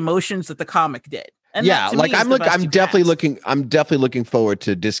pulls the emotions that the comic did. And yeah, that, to like me, is the best I'm you definitely can ask. I'm definitely looking forward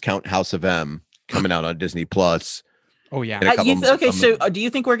to Discount House of M coming out on Disney Plus. Oh yeah. in a couple months. Okay, so do you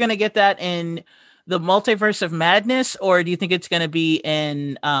think we're going to get that in the Multiverse of Madness, or do you think it's going to be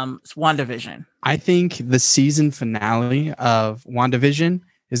in WandaVision? I think the season finale of WandaVision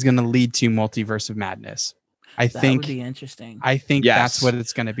is going to lead to Multiverse of Madness. That would be interesting. I think Yes. that's what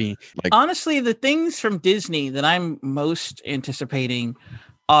it's going to be. Honestly, the things from Disney that I'm most anticipating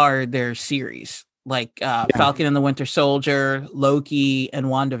are their series, like Falcon and the Winter Soldier, Loki, and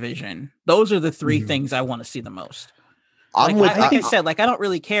WandaVision. Those are the three things I want to see the most. I said, I don't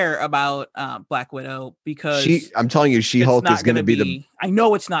really care about Black Widow because I'm telling you, She-Hulk is going to be I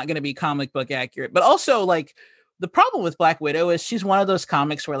know it's not going to be comic book accurate, but also like the problem with Black Widow is she's one of those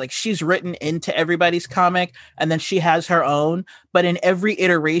comics where like she's written into everybody's comic and then she has her own, but in every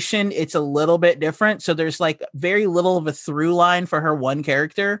iteration it's a little bit different. So there's like very little of a through line for her one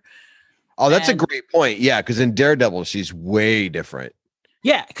character. Oh, that's a great point. Yeah, because in Daredevil, she's way different.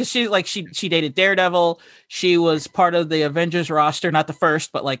 Yeah, because she dated Daredevil. She was part of the Avengers roster, not the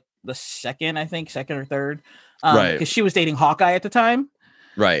first, but like the second or third. Right. Because she was dating Hawkeye at the time.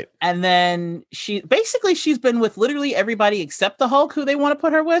 Right. And then she's been with literally everybody except the Hulk who they want to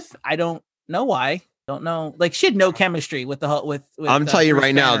put her with. I don't know why. Don't know. Like she had no chemistry with the Hulk. With I'm telling you Bruce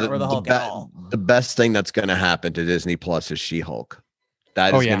right now, Banner or the Hulk at all. the best thing that's going to happen to Disney Plus is She-Hulk.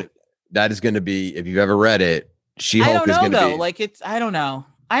 That is going to be, if you've ever read it, She-Hulk is going to be. Like I don't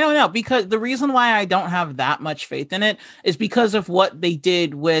know because the reason why I don't have that much faith in it is because of what they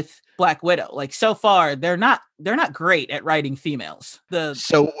did with Black Widow. Like so far, they're not great at writing females.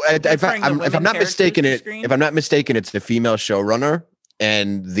 If I'm not mistaken, it's the female showrunner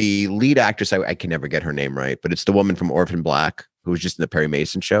and the lead actress. I can never get her name right, but it's the woman from Orphan Black who was just in the Perry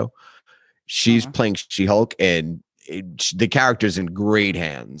Mason show. She's playing She-Hulk, and the character's in great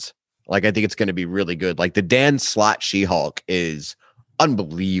hands. Like I think it's going to be really good. Like the Dan Slott She-Hulk is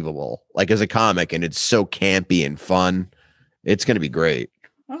unbelievable, like as a comic, and it's so campy and fun. It's going to be great.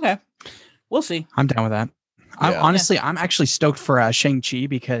 Okay, we'll see. I'm down with that. Yeah. I'm actually stoked for Shang-Chi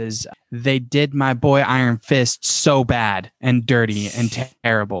because they did my boy Iron Fist so bad and dirty and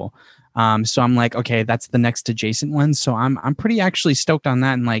terrible. So I'm like, okay, that's the next adjacent one. So I'm pretty actually stoked on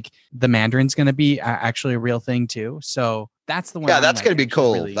that. And like the Mandarin's going to be actually a real thing too. So that's the one. Yeah, that's going to be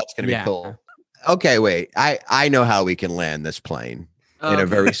cool. That's going to be cool. Okay, wait. I know how we can land this plane in a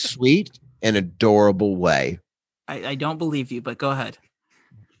very sweet and adorable way. I don't believe you, but go ahead.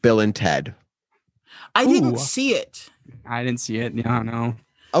 Bill and Ted. I didn't see it. I didn't see it. Yeah, no.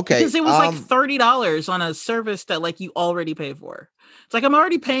 Okay. Because it was like $30 on a service that like you already pay for. It's like I'm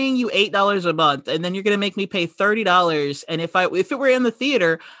already paying you $8 a month, and then you're gonna make me pay $30. And if it were in the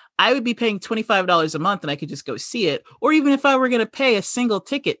theater, I would be paying $25 a month, and I could just go see it. Or even if I were gonna pay a single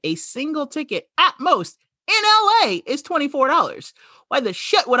ticket at most in LA is $24. Why the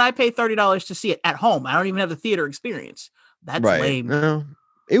shit would I pay $30 to see it at home? I don't even have the theater experience. That's lame. No,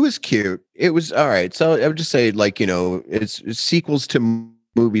 it was cute. It was all right. So I would just say, like, it's sequels to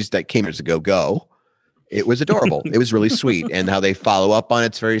movies that came years ago. Go. It was adorable. It was really sweet, and how they follow up on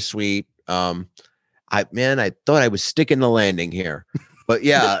it's very sweet. I thought I was sticking the landing here, but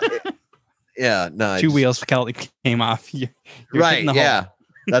yeah, no. Two wheels came off. You're right? Yeah,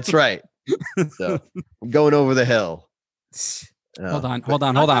 that's right. So I'm going over the hill. Hold on.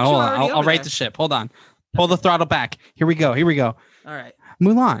 I'll right the ship. Hold on. Pull the throttle back. Here we go. All right.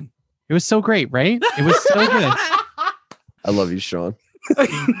 Mulan. It was so great, right? It was so good. I love you, Sean.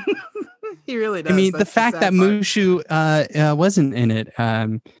 He really does. I mean, the fact that Mushu wasn't in it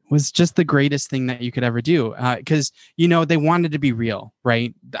was just the greatest thing that you could ever do. Because, they wanted to be real,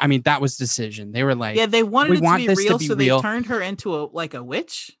 right? I mean, that was the decision. They were like, yeah, they wanted it to be real, so real. They turned her into a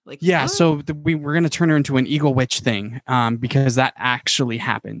witch. Like, yeah, what? so we were going to turn her into an eagle witch thing because that actually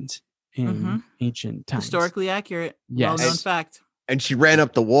happened in ancient times. Historically accurate. Yes. Well-known fact. And she ran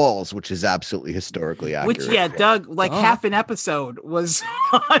up the walls, which is absolutely historically accurate. Which, yeah, Doug, half an episode was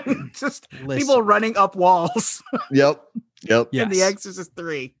on just people running up walls. Yep. Yes. In The Exorcist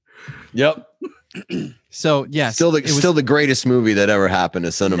 3. Yep. So yes, Still it was, still the greatest movie that ever happened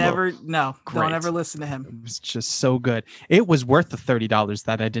to cinema. Don't Great. ever listen to it him. was just so good. It was worth the $30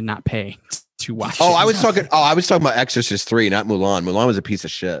 that I did not pay to watch. Oh, it. I was talking about Exorcist 3, not Mulan. Mulan was a piece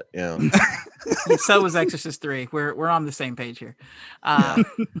of shit. Yeah. So was Exorcist 3. We're on the same page here. I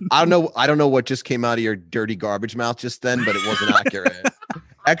don't know what just came out of your dirty garbage mouth just then, but it wasn't accurate.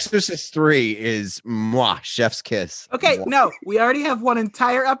 Exorcist 3 is chef's kiss. Okay, Mwah. no, we already have one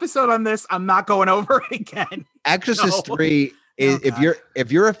entire episode on this. I'm not going over it again. Exorcist No. 3 is Oh,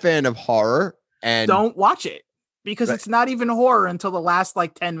 if you're a fan of horror and Don't watch it because Right. it's not even horror until the last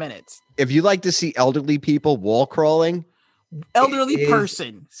like 10 minutes. if you like to see elderly people wall crawling, Elderly is-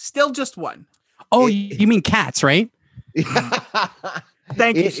 person, still just one. Oh, it- you mean Cats, right?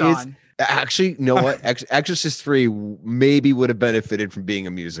 Thank you, It is- Sean. actually, you know what? Exorcist 3 maybe would have benefited from being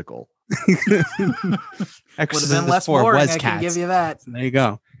a musical. Would have Exorcist been less 4 boring. was I can Cats. give you that. There you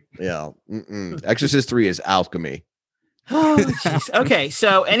go. Yeah. Exorcist 3 is alchemy. Oh, jeez. Okay,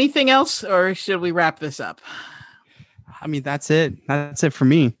 so anything else, or should we wrap this up? I mean, that's it. That's it for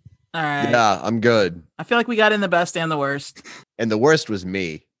me. All right. Yeah, I'm good. I feel like we got in the best and the worst. And the worst was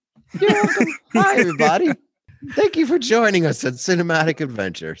me. You're welcome. Hi, everybody. Thank you for joining us at Cinematic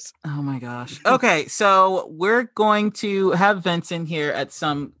Adventures. Oh my gosh. Okay, so we're going to have Vince in here at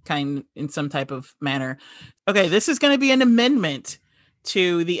some type of manner. Okay, this is going to be an amendment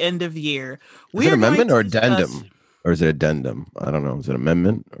to the end of the year. Is it are going amendment to or discuss- addendum? Or is it addendum? I don't know. Is it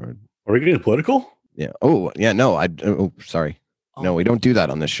amendment or Are we getting political? yeah? Oh, yeah. No, sorry. No, we don't do that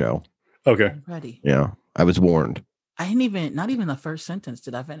on this show. Okay. Ready. Yeah, I was warned. I didn't even, not even the first sentence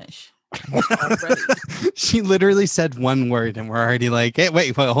did I finish. Already. She literally said one word, and we're already like, "Hey,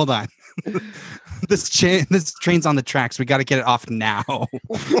 wait, hold on. this train's on the tracks. We got to get it off now."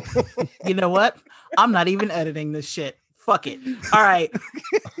 You know what? I'm not even editing this shit. Fuck it. All right.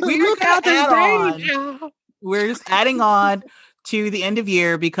 We're just adding on to the end of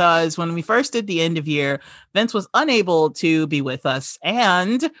year because when we first did the end of year, Vince was unable to be with us.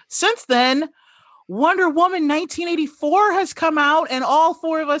 And since then, Wonder Woman 1984 has come out and all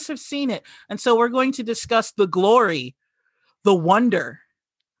four of us have seen it. And so we're going to discuss the glory, the wonder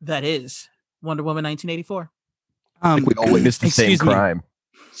that is Wonder Woman 1984. We all witnessed the same excuse me. crime.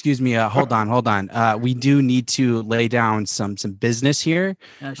 Excuse me. Hold on. We do need to lay down some business here.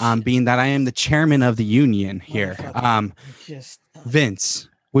 Oh, shit. Being that I am the chairman of the union here. Motherfucker. Just Vince,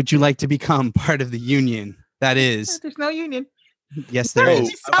 would you like to become part of the union? That is, there's no union. yes, there Oh. is.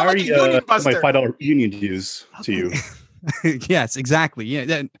 You sound like a union my buster. $5 union dues to you. Yes, exactly.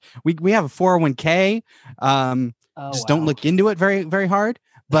 Yeah, we have a 401k. Just don't look into it very, very hard.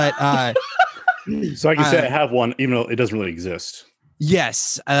 But So I can say I have one, even though it doesn't really exist.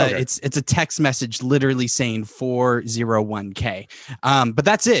 yes, Okay. it's a text message literally saying 401k. But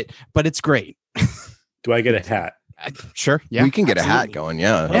that's it. But it's great. Do I get a hat? Sure. Yeah. We can get a hat absolutely. going.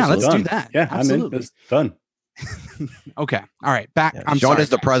 Yeah. Yeah, let's Done. do that. Yeah, Absolutely. I'm in. It's done. Okay. All right. Back. Yeah. I'm Sean sorry. is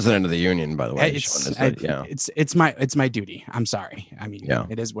the president of the union, by the way. It's, Sean is yeah. it's my duty. I'm sorry. I mean, Yeah.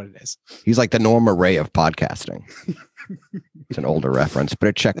 it is what it is. He's like the Norma Ray of podcasting. It's an older reference, but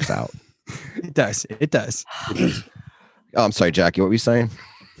it checks out. It does. It does. Oh, I'm sorry, Jackie. What were you saying?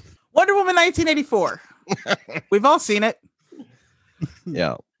 Wonder Woman 1984. We've all seen it.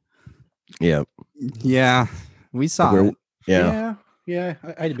 Yeah. Yeah. Yeah. We saw We're- it. Yeah. Yeah.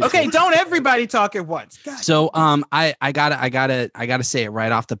 I Okay, don't everybody talk at once. God. So I gotta say it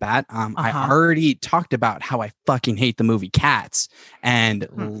right off the bat. I Uh-huh. already talked about how I fucking hate the movie Cats, and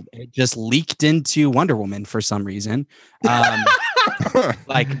it just leaked into Wonder Woman for some reason.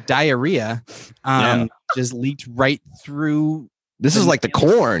 Like diarrhea. Yeah. Just leaked right through. This is like the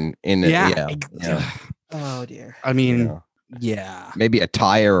corn in it. Yeah. Yeah. Oh dear. I mean, Yeah. yeah. Maybe a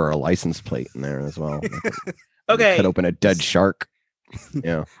tire or a license plate in there as well. Okay. Could open a dead shark.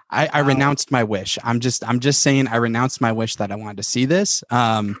 Yeah. I Wow. renounced my wish. I'm just saying I renounced my wish that I wanted to see this.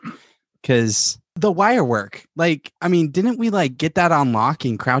 Because the wire work, like, I mean, didn't we like get that on lock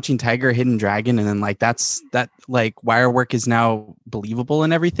in Crouching Tiger, Hidden Dragon, and then like that like wire work is now believable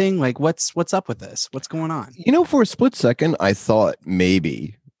and everything? Like, what's up with this? What's going on? You know, for a split second, I thought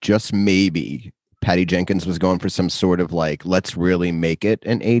maybe, just maybe, Patty Jenkins was going for some sort of like, let's really make it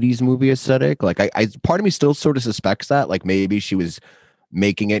an 80s movie aesthetic. Like, I part of me still sort of suspects that. Like, maybe she was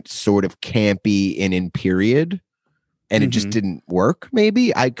making it sort of campy and in period, and it just Mhm. didn't work.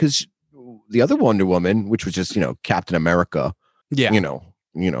 Maybe because the other Wonder Woman, which was just, Captain America, Yeah.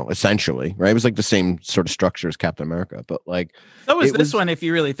 essentially, right? It was like the same sort of structure as Captain America, but like, So is it this was- one if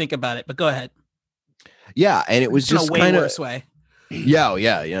you really think about it, but go ahead. yeah, and it was In a just way kind of worse way. yeah.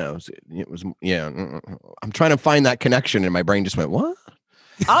 It was yeah. I'm trying to find that connection, and my brain just went, what?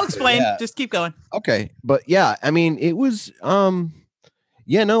 I'll explain. Yeah. Just keep going. Okay, but yeah, I mean, it was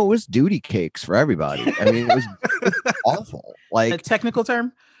yeah, no, it was duty cakes for everybody. I mean, it was awful. A Like, technical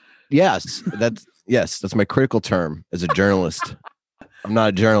term. yes, that's my critical term as a journalist. I'm not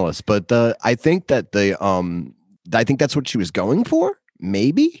a journalist, but I think that I think that's what she was going for,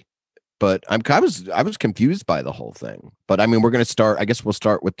 maybe. But I was confused by the whole thing. But I mean, we're gonna start. I guess we'll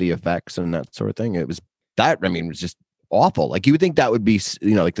start with the effects and that sort of thing. It was that. I mean, it was just awful. Like you would think that would be,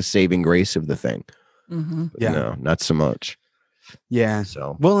 like the saving grace of the thing. Mm-hmm. But Yeah. no, not so much. Yeah.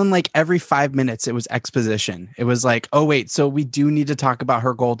 So Well, in like every 5 minutes, it was exposition. It was like, oh, wait, so we do need to talk about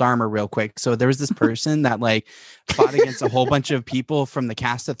her gold armor real quick. So there was this person that like fought against a whole bunch of people from the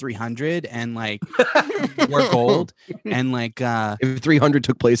cast of 300 and like wore gold. And like, if 300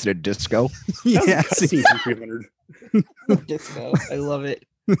 took place at a disco, yeah, Season 300. Disco. I love it.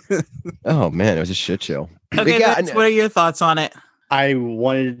 oh man, it was a shit show. But Okay, yeah, Vince, what are your thoughts on it? I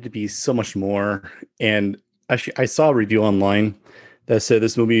wanted it to be so much more. And actually, I saw a review online that said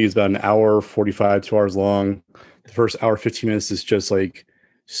this movie is about an hour 45, 2 hours long. The first hour, 15 minutes is just like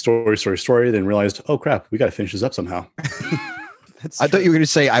story. Then realized, oh crap, we got to finish this up somehow. I thought you were going to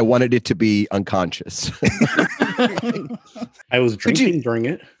say I wanted it to be unconscious. I was Did you- drinking during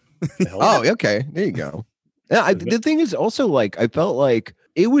it. The hell? Oh, okay. There you go. Yeah, the thing is also like I felt like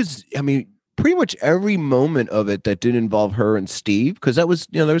it was. I mean, pretty much every moment of it that didn't involve her and Steve, because that was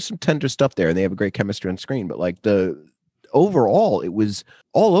there was some tender stuff there, and they have a great chemistry on screen. But like the overall, it was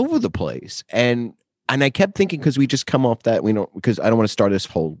all over the place, and I kept thinking because we just come off that because I don't want to start this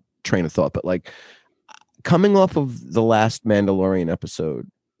whole train of thought, but like coming off of the last Mandalorian episode,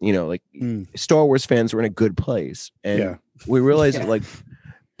 like Star Wars fans were in a good place, and Yeah. we realized that like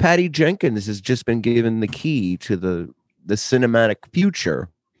Patty Jenkins has just been given the key to the cinematic future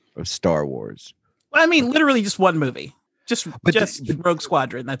of Star Wars. I mean, literally just one movie. Just But Rogue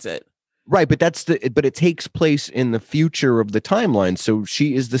Squadron. That's it. Right, but but it takes place in the future of the timeline. So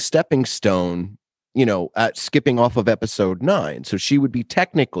she is the stepping stone, at skipping off of episode 9. So she would be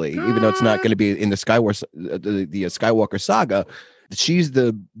technically, even though it's not going to be in the Skywalker saga, she's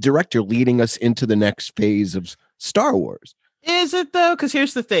the director leading us into the next phase of Star Wars. Is it though? Because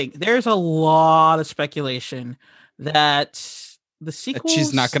here's the thing: there's a lot of speculation that the sequel.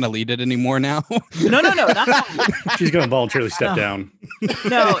 she's not going to lead it anymore now. No, not that. She's going to voluntarily step No. down.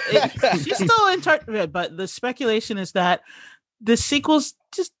 No, she's still in charge of it. But the speculation is that the sequels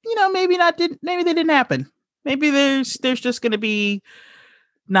just, maybe they didn't happen. Maybe there's just going to be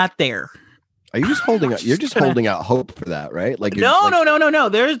not there. Are you just holding out? You're just gonna- holding out hope for that, right? Like No.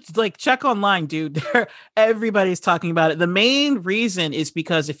 There's like check online, dude. Everybody's talking about it. The main reason is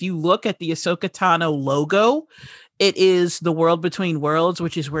because if you look at the Ahsoka Tano logo, it is the world between worlds,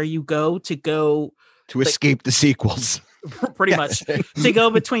 which is where you go to escape the sequels. pretty much to go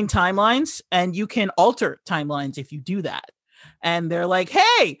between timelines, and you can alter timelines if you do that. And they're like,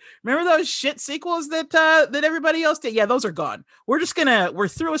 hey, remember those shit sequels that everybody else did? Yeah, those are gone. We're through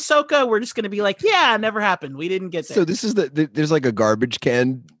Ahsoka. We're just gonna be like, yeah, it never happened. We didn't get there. So this is there's like a garbage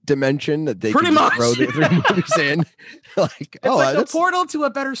can dimension that they Pretty can just much. throw the 3 movies in. It's like a portal to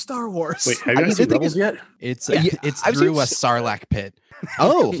a better Star Wars. Wait, have you guys seen the thing Rebels yet? It's Yeah, it's I've through seen a Sarlacc pit.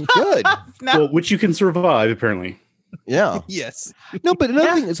 Oh, good. No. Well, which you can survive, apparently. Yeah. Yes. No, but another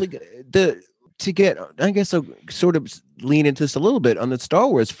Yeah. thing is like to get, I guess I'll sort of lean into this a little bit on the Star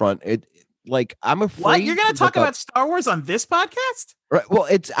Wars front. I'm afraid. What? You're gonna to talk look up- about Star Wars on this podcast? Right. Well,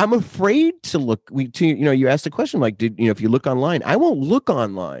 I'm afraid to look. You asked the question like, if you look online, I won't look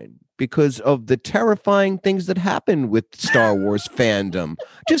online because of the terrifying things that happen with Star Wars fandom.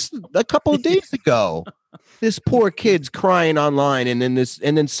 Just a couple of days ago, this poor kid's crying online, and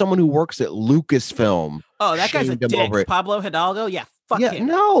then someone who works at Lucasfilm. Oh, that guy's a shamed him dick. over it. Pablo Hidalgo. Yeah, fuck Yeah, him.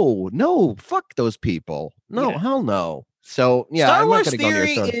 no, fuck those people. No, Yeah. hell no. So yeah, Star I'm Wars not gonna go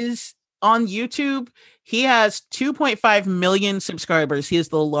Theory near Star- is on YouTube. He has 2.5 million subscribers. He is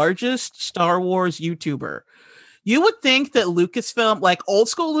the largest Star Wars YouTuber. You would think that Lucasfilm, like old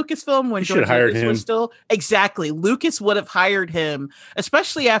school Lucasfilm, when You should George have hired Lucas him. was still exactly, Lucas would have hired him,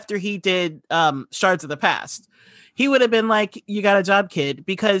 especially after he did Shards of the Past. He would have been like, "You got a job, kid,"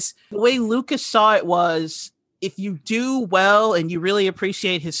 because the way Lucas saw it was, if you do well and you really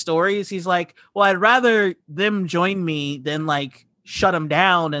appreciate his stories, he's like, well, I'd rather them join me than like shut him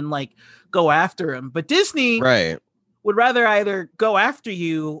down and like go after him. But Disney Right. would rather either go after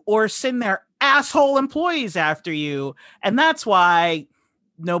you or send their asshole employees after you. And that's why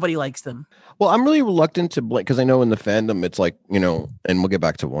nobody likes them. Well, I'm really reluctant to blame because I know in the fandom it's like, and we'll get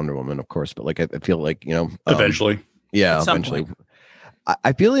back to Wonder Woman, of course, but like I feel like, Eventually. yeah, At some eventually. point.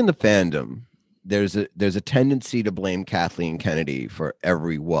 I feel in the fandom there's a tendency to blame Kathleen Kennedy for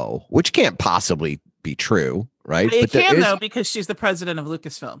every woe, which can't possibly be true, right? It can though, because she's the president of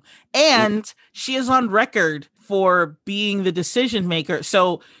Lucasfilm, and she is on record for being the decision maker.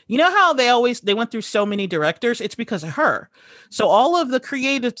 So you know how they went through so many directors? It's because of her. So all of the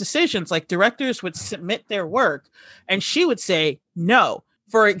creative decisions, like directors would submit their work, and she would say no.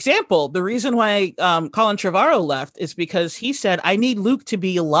 For example, the reason why Colin Trevorrow left is because he said, "I need Luke to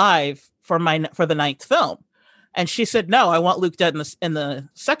be alive for the ninth film," and she said, "No, I want Luke dead in the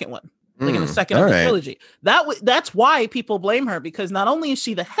second one." Like in the second of the trilogy. That's why people blame her, because not only is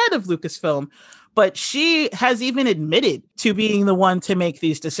she the head of Lucasfilm, but she has even admitted to being the one to make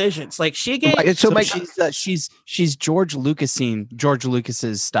these decisions. Like she gave, she's George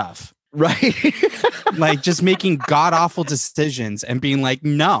Lucas's stuff, right? Like just making god awful decisions and being like,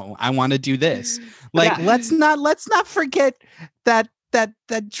 no, I want to do this. Like let's not forget that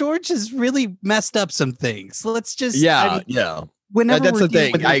George has really messed up some things. Let's just Whenever that's the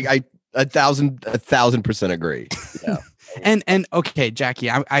thing, I 1,000% agree. Yeah. And okay, Jackie,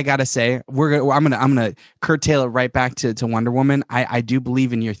 I gotta say, I'm gonna curtail it right back to Wonder Woman. I do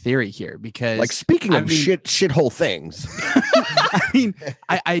believe in your theory here, because like speaking of shithole things. I mean,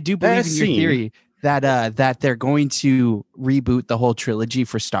 I do believe in your theory that they're going to reboot the whole trilogy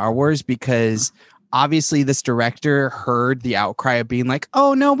for Star Wars, because obviously this director heard the outcry of being like,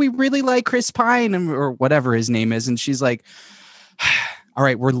 oh no, we really like Chris Pine or whatever his name is, and she's like, all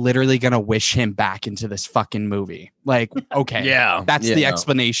right, we're literally going to wish him back into this fucking movie. Like, okay. That's the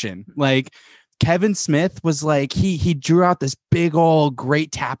explanation. Like Kevin Smith was like, he drew out this big old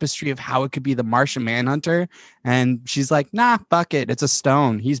great tapestry of how it could be the Martian Manhunter. And she's like, nah, fuck it. It's a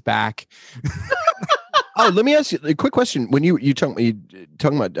stone. He's back. Oh, let me ask you a quick question. When you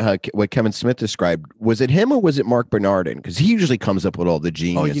talking about what Kevin Smith described, was it him or was it Mark Bernardin? Because he usually comes up with all the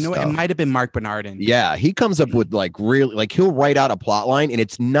genius. Oh, you know what? It might have been Mark Bernardin. Yeah, he comes up with like really, like he'll write out a plot line, and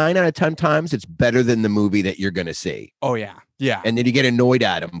it's 9 out of 10 times it's better than the movie that you're gonna see. Oh yeah, and then you get annoyed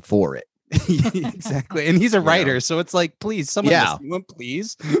at him for it. Exactly, and he's a writer, so it's like, please, someone listen to him,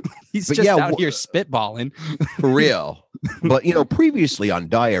 please. He's just out here spitballing for real. But previously on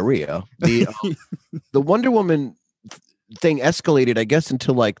Diarrhea, the Wonder Woman thing escalated, I guess,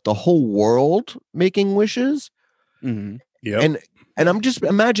 into like the whole world making wishes. Mm-hmm. Yeah, and I'm just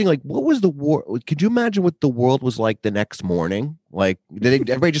imagining, like, what was the war? Could you imagine what the world was like the next morning? Like,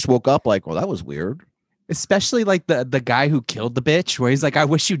 everybody just woke up like, well, that was weird. Especially like the guy who killed the bitch, where he's like, I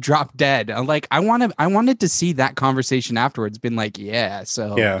wish you dropped dead. I'm like, I wanted to see that conversation afterwards. Been like,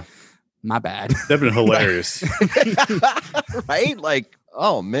 my bad. That'd been hilarious. Right? Like,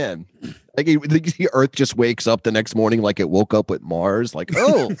 oh man. Like the Earth just wakes up the next morning like it woke up with Mars. Like,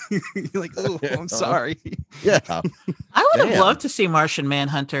 oh. You're like, oh, I'm sorry. Yeah. I would have loved to see Martian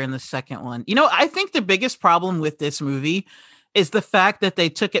Manhunter in the second one. I think the biggest problem with this movie is the fact that they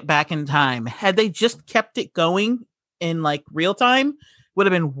took it back in time. Had they just kept it going in like real time, would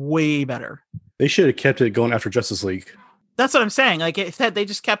have been way better. They should have kept it going after Justice League. That's what I'm saying. Like, if they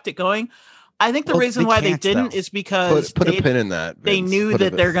just kept it going, I think the reason why they didn't is because put a pin in that. Vince. They knew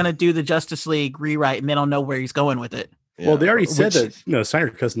that they're going to do the Justice League rewrite, and they don't know where he's going with it. Yeah. Well, they already said that Snyder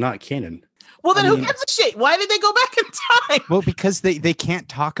Cut's not canon. Well, then who gives a shit? Why did they go back in time? Well, because they can't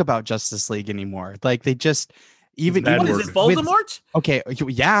talk about Justice League anymore. Like they just what is it, Voldemort? Okay,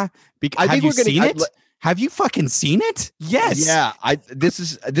 yeah. Have you seen it? Have you fucking seen it? Yes. Yeah. This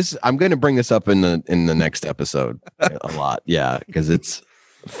is. I'm going to bring this up in the next episode a lot. Yeah, because it's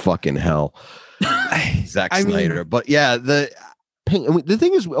fucking hell. Zack Snyder. But yeah, the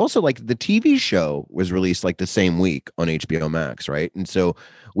thing is also, like, the TV show was released like the same week on HBO Max, right? And so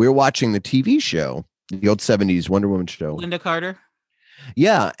we were watching the TV show, the old 70s Wonder Woman show. Linda Carter.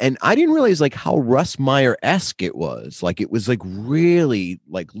 Yeah, and I didn't realize like how Russ Meyer-esque it was. Like it was like really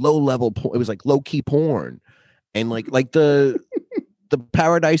like low level. It was like low key porn, and like the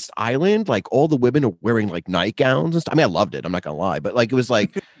Paradise Island. Like all the women are wearing like nightgowns and stuff. I mean, I loved it. I'm not gonna lie, but like it was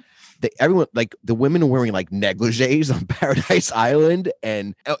like everyone, like the women are wearing like negligees on Paradise Island,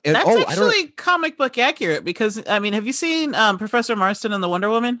 and that's actually comic book accurate, because I mean, have you seen Professor Marston and the Wonder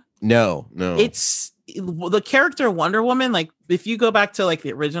Woman? No. It's the character Wonder Woman. Like if you go back to like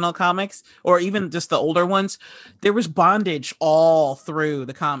the original comics or even just the older ones, there was bondage all through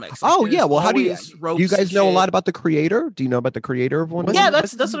the comics. Like, oh yeah, well, how do you guys know a lot about the creator? Do you know about the creator of Wonder Woman? Yeah,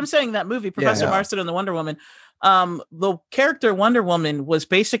 that's what I'm saying. That movie, Professor Marston and the Wonder Woman. The character Wonder Woman was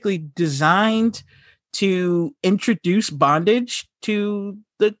basically designed to introduce bondage to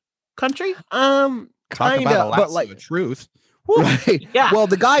the country. Talk about but like the truth. Right. Yeah. Well,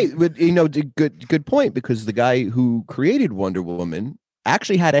 the guy would, good point, because the guy who created Wonder Woman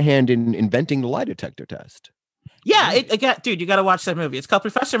actually had a hand in inventing the lie detector test. Yeah, dude, you got to watch that movie. It's called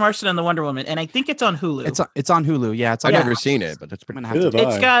Professor Marston and the Wonder Woman, and I think it's on Hulu. It's on Hulu. Yeah, it's on. I've Yeah. never seen it, but that's I'm pretty. gonna have to.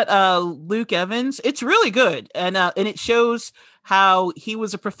 It's got Luke Evans. It's really good, and it shows how he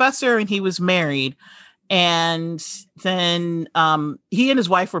was a professor and he was married, and then he and his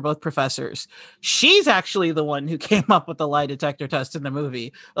wife were both professors. She's actually the one who came up with the lie detector test in the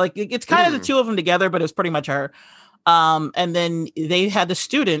movie. Like it's kind of the two of them together, but it's pretty much her. And then they had a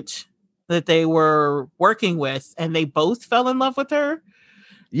student that they were working with, and they both fell in love with her.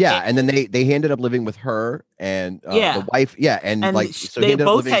 Yeah, and then they ended up living with her and the wife. Yeah, and like so they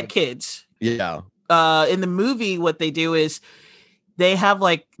both had kids. Yeah. In the movie, what they do is they have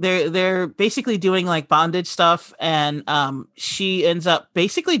like they're basically doing like bondage stuff, and she ends up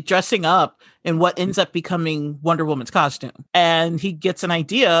basically dressing up in what ends up becoming Wonder Woman's costume, and he gets an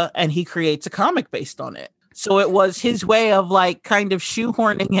idea and he creates a comic based on it. So it was his way of like kind of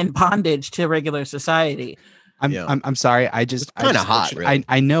shoehorning in bondage to regular society. I'm sorry. I just kind of hot. Really.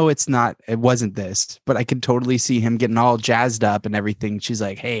 I know it wasn't this, but I can totally see him getting all jazzed up and everything. She's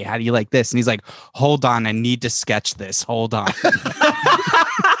like, "Hey, how do you like this?" And he's like, "Hold on, I need to sketch this. Hold on."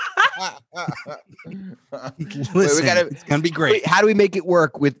 Listen, it's gonna be great. How do we make it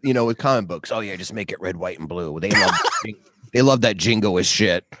work with comic books? Oh yeah, just make it red, white, and blue. They love that jingo as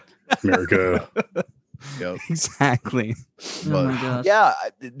shit. America. Yep. Exactly. Oh my gosh. Yeah,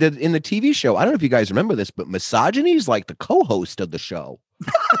 in the TV show, I don't know if you guys remember this, but Misogyny is like the co-host of the show.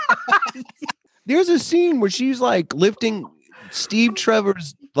 There's a scene where she's like lifting Steve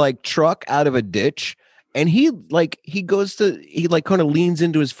Trevor's like truck out of a ditch, and he kind of leans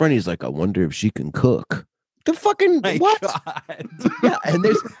into his friend. He's like, "I wonder if she can cook." The fucking what? God. Yeah, and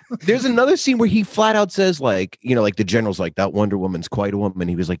there's another scene where he flat out says like the general's like, "That Wonder Woman's quite a woman."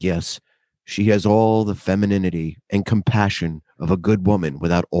 He was like, "Yes. She has all the femininity and compassion of a good woman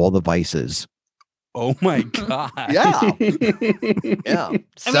without all the vices." Oh my God. Yeah. Yeah.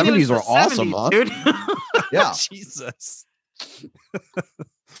 70s were awesome, huh? Dude. Yeah. Jesus.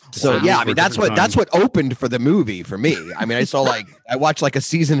 So Wow. yeah, I mean that's what opened for the movie for me. I mean, I watched like a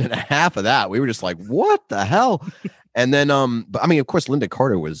season and a half of that. We were just like, what the hell? And then but I mean, of course, Linda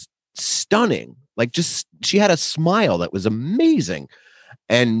Carter was stunning. Like she had a smile that was amazing.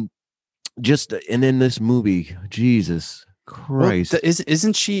 And in this movie, Jesus Christ. Well,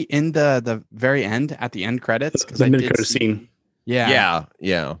 isn't she in the very end at the end credits? The mid-credit scene. Yeah.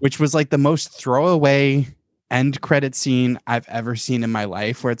 Which was like the most throwaway end credit scene I've ever seen in my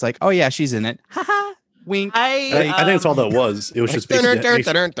life, where it's like, oh yeah, she's in it. Haha. Wink. I think that's all that was. It was just basically it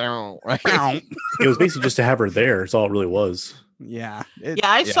was basically just to have her there. That's all it really was. Yeah.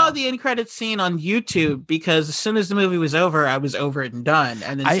 I saw the end credits scene on YouTube because as soon as the movie was over, I was over it and done.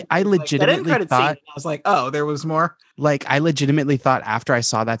 And then I legitimately thought, I was like, oh, there was more. Like, I legitimately thought after I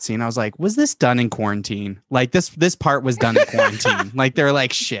saw that scene, I was like, was this done in quarantine? Like this part was done in quarantine. Like they're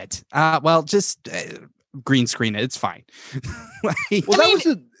like, shit. Well, just green screen it. It's fine. I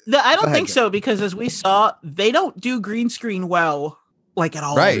don't think so, because as we saw, they don't do green screen well, like at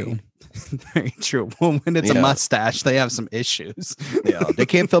all. Right. Very true. Well, when it's a mustache, they have some issues. Yeah, they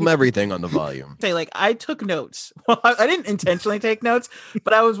can't film everything on the volume. Say, like, I took notes. Well, I didn't intentionally take notes,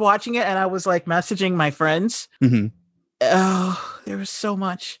 but I was watching it and I was like messaging my friends. Mm-hmm. Oh, there was so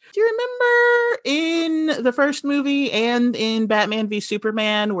much. Do you remember in the first movie and in Batman v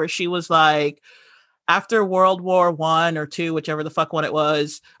Superman where she was like, after World War I or II, whichever the fuck one it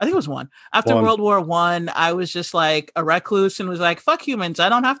was, I think it was one. After World War I, I was just like a recluse and was like, fuck humans, I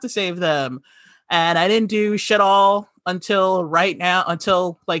don't have to save them. And I didn't do shit all until right now,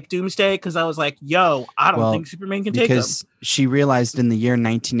 until like Doomsday, because I was like, yo, I don't think Superman can take them. Because she realized in the year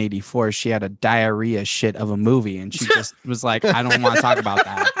 1984, she had a diarrhea shit of a movie, and she just was like, I don't want to talk about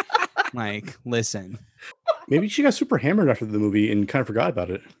that. Like, listen. Maybe she got super hammered after the movie and kind of forgot about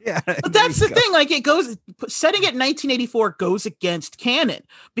it. Yeah, but that's the thing. Like, it goes setting it in 1984 goes against canon,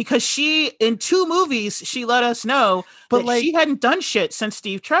 because she in 2 movies she let us know that like, she hadn't done shit since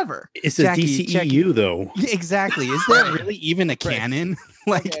Steve Trevor. It's a DCEU though. Yeah, exactly. Is there really even a canon?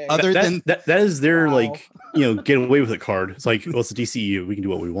 Like other than that is their like get away with it card. It's like, well, it's a DCEU. We can do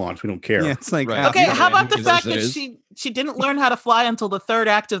what we want. We don't care. Yeah, it's like okay. How about the fact that she didn't learn how to fly until the 3rd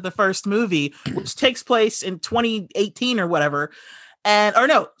act of the first movie, which takes place in 2018 or whatever. And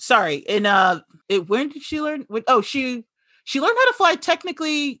when did she learn? She learned how to fly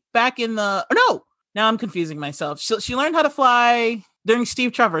technically back in the. No, now I'm confusing myself. She learned how to fly during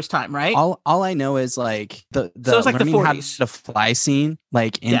Steve Trevor's time, right? All I know is like the so it's like learning the 40s. how to fly scene,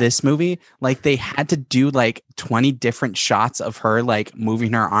 like in this movie, like they had to do like 20 different shots of her like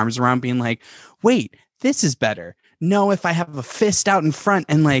moving her arms around, being like, wait, this is better. no, if I have a fist out in front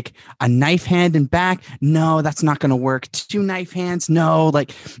and like a knife hand in back, no, that's not going to work. 2 knife hands, no.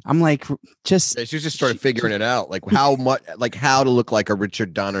 Like I'm like, just Yeah, she was just sort of figuring it out, like how to look like a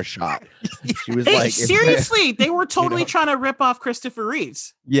Richard Donner shot. She was Hey, like, seriously, they were totally trying to rip off Christopher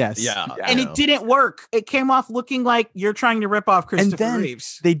Reeves. yes, Yeah. And it didn't work. It came off looking like you're trying to rip off Christopher then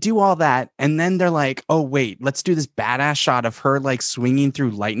Reeves. They do all that, and then they're like, "Oh wait, let's do this badass shot of her like swinging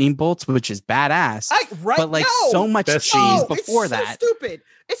through lightning bolts, which is badass." But like so much That's cheese cheese. before it's that. So stupid.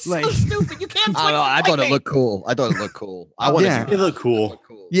 It's Like- so stupid. You can't. I don't know. I thought it looked cool. I wanted Yeah. to It looked cool.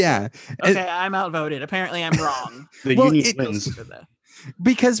 Yeah, Okay, I'm outvoted. Apparently, I'm wrong. The Well, union it- wins.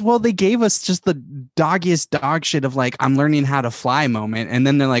 because they gave us just the doggiest dog shit of like I'm learning how to fly moment, and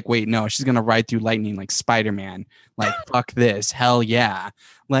then they're like, wait, no, she's gonna ride through lightning like Spider-Man. Like fuck this, hell yeah.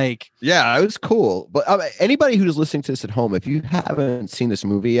 Like Yeah, it was cool. But anybody who's listening to this at home, if you haven't seen this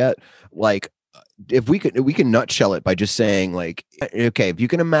movie yet, like if we can nutshell it by just saying like, okay, if you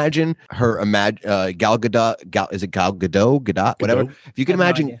can imagine her, Gal Gadot, is it Gal Gadot, whatever. If you can I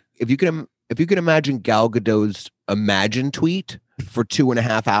have no imagine, idea. if you can imagine Gal Gadot's imagine tweet for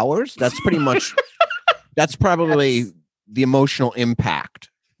 2.5 hours, that's pretty much, that's probably Yes. the emotional impact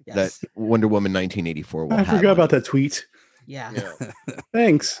Yes. that Wonder Woman 1984 will I have. forgot about that tweet. Yeah.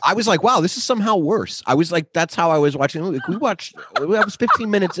 Thanks. I was like, wow, this is somehow worse. I was like, that's how I was watching the movie. I was 15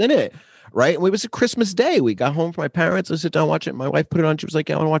 minutes in it, right? And it was a Christmas day. We got home from my parents. I sit down, watch it. My wife put it on. She was like,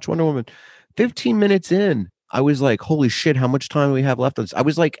 yeah, I want to watch Wonder Woman. 15 minutes in, I was like, holy shit, how much time do we have left on this? I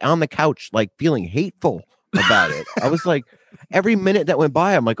was like on the couch, like feeling hateful about it. I was like, every minute that went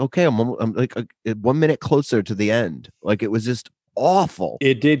by, I'm like, okay, I'm like 1 minute closer to the end. Like it was just awful.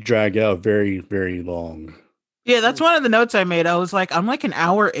 It did drag out very, very long. Yeah, that's one of the notes I made. I was like, I'm like an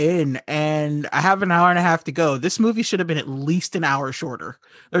hour in and I have an hour and a half to go. This movie should have been at least an hour shorter.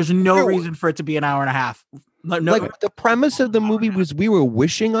 There's no Yeah, reason for it to be an hour and a half. No, Like the premise of the movie was we were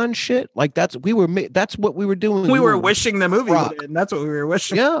wishing on shit. Like that's what we were doing. we were wishing the movie Rock. would end. That's what we were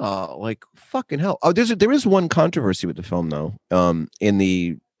wishing. Yeah, like fucking hell. Oh, there is one controversy with the film though. In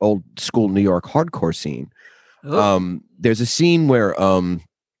the old school New York hardcore scene, Ooh. there's a scene where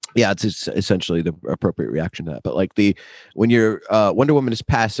yeah, it's essentially the appropriate reaction to that. But like when you're Wonder Woman is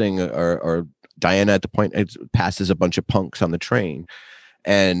passing or Diana at the point it passes a bunch of punks on the train.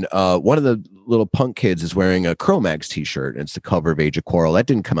 And one of the little punk kids is wearing a Cro-Mags t-shirt. And it's the cover of Age of Quarrel. That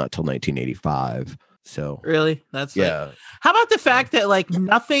didn't come out till 1985. So Really? That's yeah. Like, how about the fact that like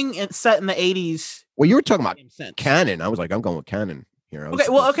nothing set in the 80s Well, you were talking about made sense? canon. I was like, I'm going with canon here. Okay,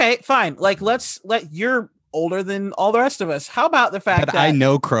 well, okay, fine. Like you're older than all the rest of us. How about the fact but that I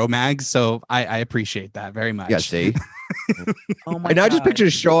know Cro-Mags, so I appreciate that very much. Yeah, see. Oh my And I just God.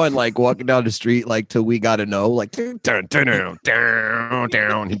 picture Sean like walking down the street like till we gotta know, like dun, dun, dun, dun, dun,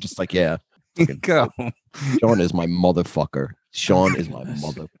 dun. He just like, yeah. Go. Sean is my motherfucker. Sean is my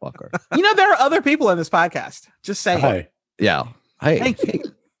motherfucker. You know, there are other people in this podcast. Just saying. Hi. Yeah. Hey, Thank hey,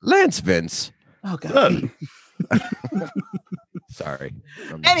 Lance Vince. Oh God. Sorry.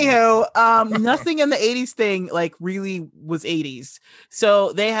 Anywho, nothing in the 80s thing like really was 80s.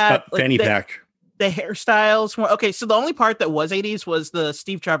 So they had like, fanny pack. the hairstyles were okay. So the only part that was 80s was the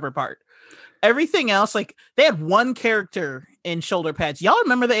Steve Trevor part. Everything else, like they had one character in shoulder pads. Y'all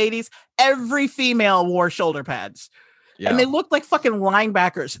remember the 80s? Every female wore shoulder pads. Yeah. And they looked like fucking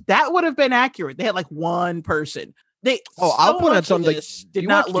linebackers. That would have been accurate. They had like one person. I'll point out much of something. this did You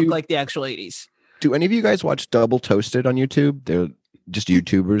not watch look you- like the actual 80s. Do any of you guys watch Double Toasted on YouTube? They're just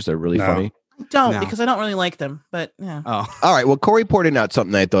YouTubers. They're really No. funny. I don't No. because I don't really like them. But yeah. Oh, All right. Well, Corey pointed out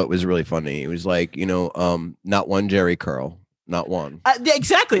something I thought was really funny. It was like, not one Jerry curl, not one.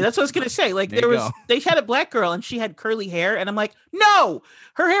 Exactly. That's what I was gonna say. Like There there you was, go. they had a black girl and she had curly hair, and I'm like, no,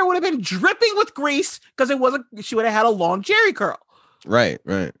 her hair would have been dripping with grease because it wasn't. She would have had a long Jerry curl, Right.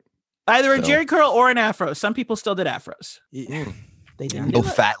 either a So- Jerry curl or an afro. Some people still did afros. yeah. They didn't. No do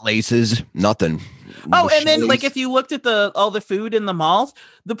it. fat laces, nothing. Oh, No and then like shades. if you looked at all the food in the malls,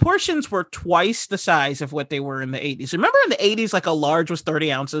 the portions were twice the size of what they were in the 80s. Remember in the 80s, like a large was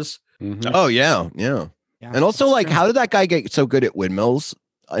 30 ounces. Mhm. Oh yeah. Yeah, And also, that's like, true. how did that guy get so good at windmills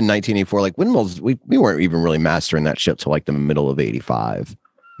in 1984? Like windmills, we weren't even really mastering that shit till like the middle of 85.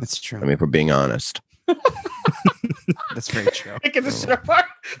 That's true. I mean, if we're being honest. That's very true. Picking this shit apart.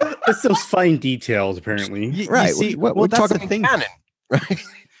 It's those fine details, apparently. You Right. see, we're well, that's the talking thing. canon, right?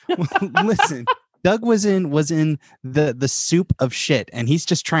 Listen, Doug was in the soup of shit, and he's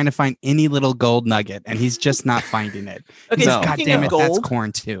just trying to find any little gold nugget, and he's just not finding it. Okay, No. God speaking damn of it, that's gold,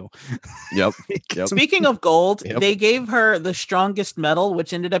 corn too. Yep. Yep. speaking of gold, Yep. they gave her the strongest metal,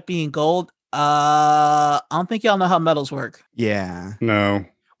 which ended up being gold. I don't think y'all know how metals work. Yeah. No.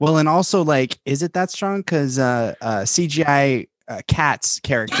 Well, and also like, is it that strong? Because CGI Cat's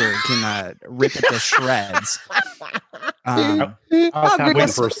character can rip it to shreds. I was half waiting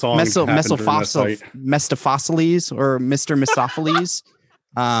for a song to happen during that fight. Mephistopheles or Mr. Mephistopheles.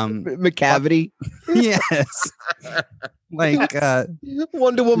 McCavity. Yes. Like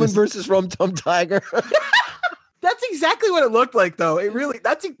Wonder Woman versus Rum Tum Tiger. That's exactly what it looked like, though. It really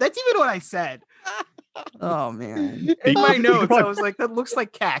that's even what I said oh man. in my You could notes. I probably- was like, that looks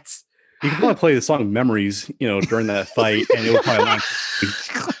like cats. You can probably play the song "Memories," during that fight, and it would probably line.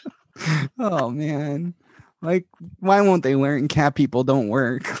 Oh man. Like, why won't they learn cat people don't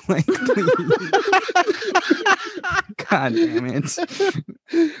work? Like, God damn it.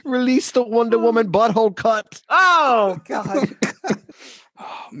 Release the Wonder Woman butthole cut. Oh God.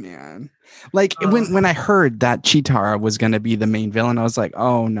 Oh man. Like when I heard that Chitara was gonna be the main villain, I was like,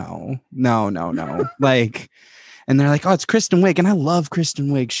 oh no. Like, and they're like, oh, it's Kristen Wiig, and I love Kristen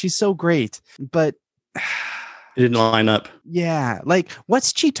Wiig. She's so great. But It didn't line up. yeah, like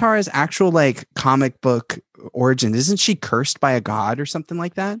what's Chitara's actual like comic book origin? Isn't she cursed by a god or something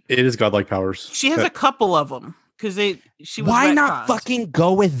like that? It is godlike powers. She has a couple of them because she was Why not retconned. fucking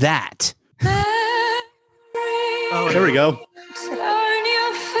go with that? Oh, There we go. Turn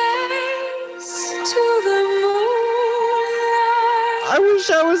your face to the moonlight. I wish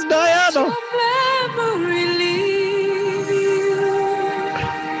I was Diana. Memory leave you.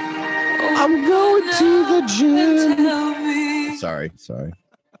 I'm going to the gym. Tell me. Sorry.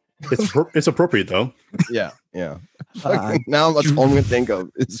 It's appropriate though. Yeah. Now that's all I'm gonna think of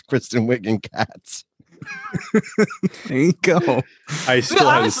is Kristen Wiig and cats. There you go. I still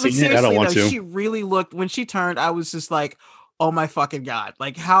haven't seen it. I don't want to. She really looked when she turned. I was just like, oh my fucking God.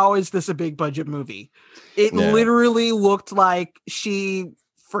 Like, how is this a big budget movie? It Yeah. literally looked like she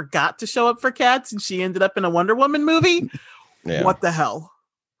forgot to show up for cats and she ended up in a Wonder Woman movie. Yeah. What the hell?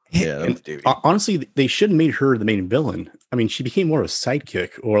 Yeah. That was duty. Honestly, they should have made her the main villain. I mean, she became more of a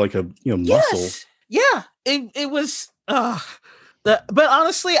sidekick or like a muscle. Yes. Yeah. It was but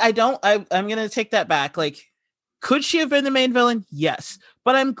honestly, I'm gonna take that back. Like, could she have been the main villain? Yes.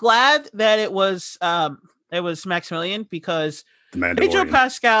 But I'm glad that it was Maximilian because The Pedro Mandalorian.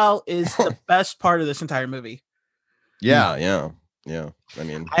 Pascal is the best part of this entire movie. Yeah. I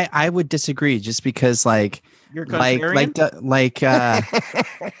mean, I would disagree just because like You're like contrarian?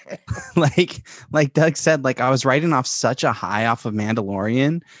 like Doug said, like I was writing off such a high off of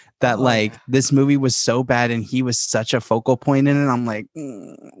Mandalorian that like this movie was so bad and he was such a focal point in it. I'm like,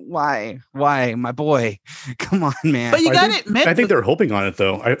 why, my boy? Come on, man. But you I gotta think- admit, I think they're hoping on it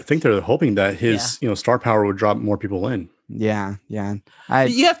though. I think they're hoping that his star power would draw more people in. yeah.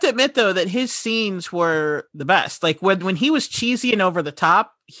 you have to admit though that his scenes were the best. Like when he was cheesy and over the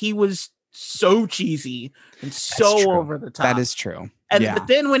top, he was so cheesy and so true. over the top. That is true. And yeah. but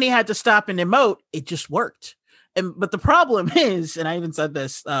then when he had to stop and emote, it just worked. But the problem is, and I even said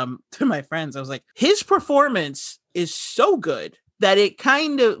this to my friends, I was like, his performance is so good that it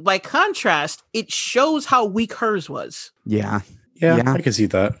kind of, by contrast, it shows how weak hers was. Yeah. Yeah, Yeah. I can see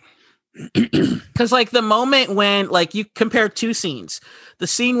that. Because like the moment when like you compare two scenes, the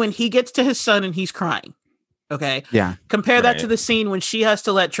scene when he gets to his son and he's crying. Okay. Yeah. Compare that Right. to the scene when she has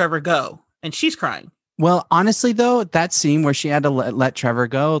to let Trevor go and she's crying. Well, honestly, though, that scene where she had to let Trevor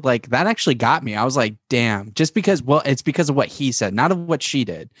go, like that actually got me. I was like, damn, just because, well, it's because of what he said, not of what she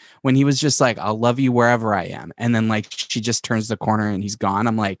did. When he was just like, I'll love you wherever I am. And then like she just turns the corner and he's gone.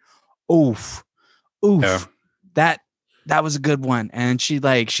 I'm like, oof. Yeah. That was a good one. And she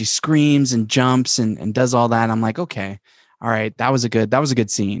screams and jumps and does all that. I'm like, okay, all right, that was a good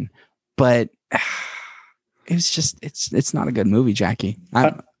scene. But it was just, it's not a good movie, Jackie.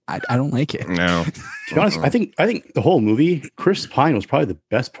 I don't like it. no. To be honest, I think the whole movie, Chris Pine was probably the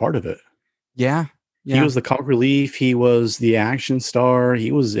best part of it. Yeah. He was the comic relief. He was the action star.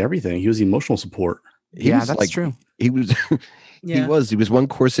 He was everything. He was the emotional support. He was that's like- true. He was. Yeah. He was one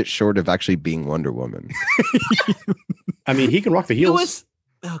corset short of actually being Wonder Woman. I mean, he can rock the It heels. was,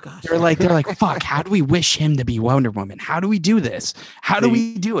 oh gosh. They're like, fuck, how do we wish him to be Wonder Woman? How do we do this? How do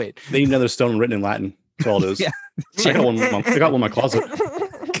we do it? They need another stone written in Latin. That's all it is. Yeah. I got one in my closet.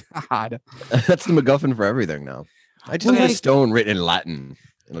 God. That's the MacGuffin for everything now. I just need a Like- stone written in Latin.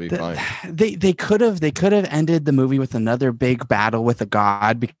 It'll be fine. They could have ended the movie with another big battle with a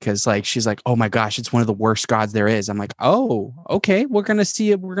god because like she's like, oh my gosh, it's one of the worst gods there is. I'm like, oh, okay, we're gonna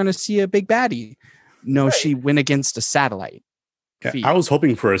see a big baddie. No, she went against a satellite. Yeah, feat. I was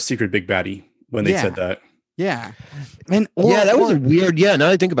hoping for a secret big baddie when they Yeah. said that. Yeah. And Yeah, that was a weird. Yeah, now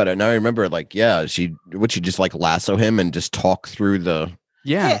I think about it. Now I remember, like, yeah, would she just like lasso him and just talk through the?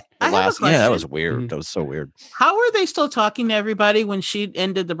 yeah. I have a last. Yeah, that question. was weird. Mhm. That was so weird. How are they still talking to everybody when she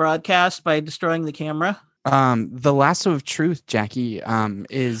ended the broadcast by destroying the camera? The lasso of truth, Jackie,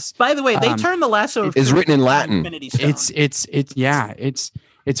 is By the way, they Um, turned the lasso of it's truth written in into Latin. Infinity Stone.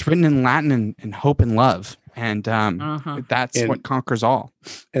 it's written in Latin and hope and love, and Uh-huh. that's And- what conquers all.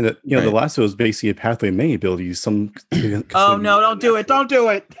 And the the Right. lasso is basically a pathway of many abilities. Some Oh no! Don't do it! Don't do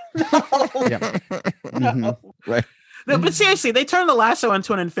it! No. Yeah. Mhm. Right. No, but seriously, they turned the lasso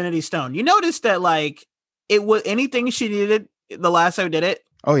into an Infinity Stone. You notice that, like, it was anything she needed, the lasso did it.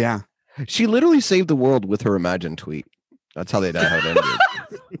 Oh yeah. She literally saved the world with her Imagine tweet. That's how it ended.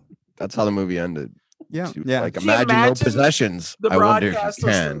 That's how the movie ended. Yeah. She, Yeah. Like She imagine no imagined possessions. the I wonder if broadcast you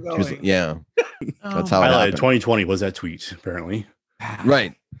was can. still She was- going. yeah. That's how it Highlight happened. 2020 was that tweet, apparently.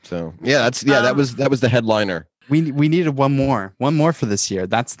 Right. So that was the headliner. We needed one more for this year.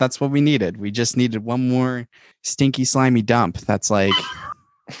 That's what we needed. We just needed one more stinky slimy dump. That's like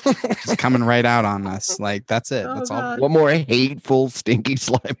just coming right out on us. Like that's it. Oh, That's all. God. One more hateful, stinky,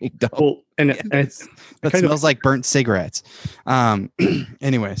 slimy dog. Well, and it's That kind of- smells like burnt cigarettes.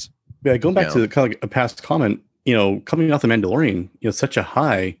 Anyways, yeah, going back Yeah. to kind of like a past comment, coming off the Mandalorian, such a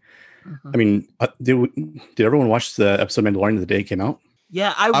high. Mhm. I mean, did everyone watch the episode of Mandalorian the day it came out?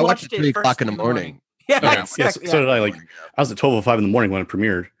 Yeah, I I watched watched it at 3 first o'clock in the morning. Yeah, Okay. Yes, exactly. so did I. Like, I was at 12:05 in the morning when it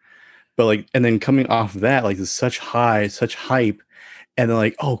premiered. But like, and then coming off of that, like, there's such hype, and then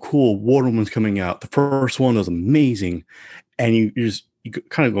like, oh, cool, Wonder Woman's coming out. The first one was amazing, and you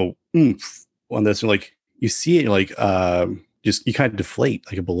kind of go oomph on this, and like you see it, like, just you kind of deflate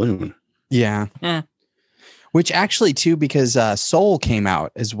like a balloon. yeah. Yeah. Which actually too, because Soul came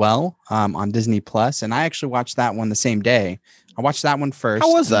out as well on Disney Plus, and I actually watched that one the same day. I watched that one first.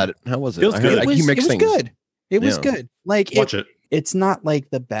 How was that? How was it? It was I good. heard It I was, hear it mixed was things. good. It was Yeah. good. Like Watch it. it's not like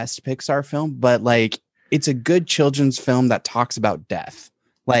the best Pixar film, but like it's a good children's film that talks about death.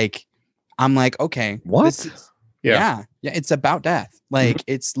 Like I'm like, okay, What? this is- yeah, it's about death. Like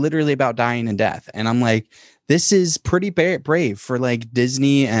it's literally about dying and death. And I'm like, this is pretty brave for like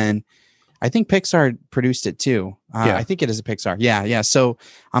Disney, and I think Pixar produced it too. Yeah. I think it is a Pixar. Yeah. So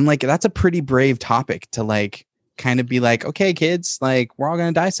I'm like, that's a pretty brave topic to like kind of be like, okay, kids, like we're all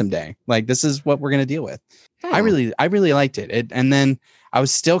gonna die someday. Like this is what we're gonna deal with. I really liked it. And then I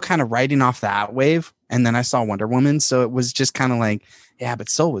was still kind of riding off that wave, and then I saw Wonder Woman, so it was just kind of like, yeah, but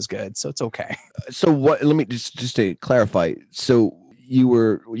Soul was good, so it's okay. So what? Let me just to clarify. So you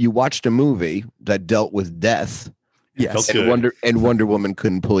watched a movie that dealt with death, Yes. Felt good. and Wonder Woman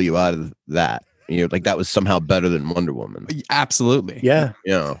couldn't pull you out of that. Like that was somehow better than Wonder Woman. Absolutely. Yeah,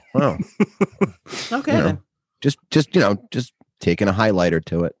 Yeah. Wow. Okay. You know. then. Just taking a highlighter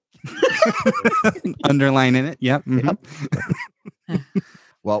to it. Underlining it. Yep. mhm.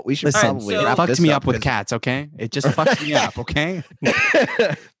 Well, we should Listen, probably so- wrap fucked this me up with 'cause- cats, okay? It just fucked me up, okay?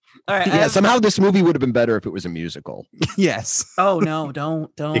 All right. Yeah, somehow this movie would have been better if it was a musical. Yes. Oh no!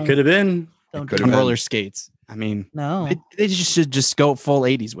 Don't. it could have been. Don't could do have On that. been. roller skates. I mean, No. they just should just go full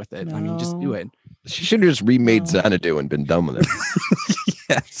 80s with it. I mean, just do No. it. She should have just remade No. Xanadu and been done with it.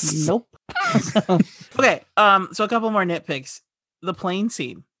 Yes. Nope. Okay. So a couple more nitpicks. The plane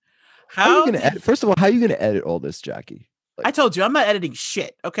scene. How are How? you gonna did- edit? First of all, how are you gonna edit all this, Jackie? I told you I'm not editing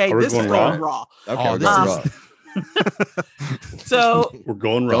shit. Okay. Are we This is going going raw? raw. Okay, Oh, we're this going is- raw. So We're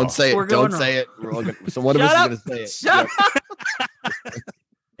going raw. Don't say it. We're Don't going say it. We're all gonna, so one of Shut us up. is gonna say it. Shut Yep.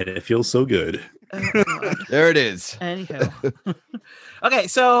 And it feels so good. Oh, God. There it is. Anywho. Okay.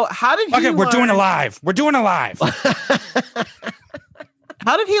 So how did he? Okay, we're doing learn- a live. We're doing a live.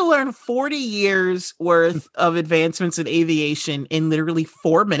 How did he learn 40 years worth of advancements in aviation in literally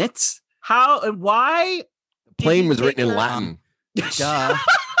 4 minutes? How and why? did Plane he was written in figure- Latin. Duh.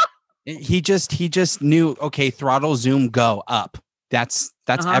 He just knew, okay, throttle, zoom, go up. That's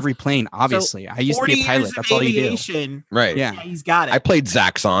Uh-huh. every plane, obviously. I used to 40 be a pilot. years of That's all you do. aviation. Right. Yeah. He's got it. I played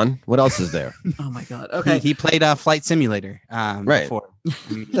Zaxxon. What else is there? Oh my god. He, Okay. he played a flight simulator. Right. Before.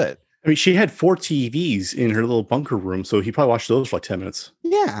 Good. I mean, she had 4 TVs in her little bunker room, so he probably watched those for like 10 minutes.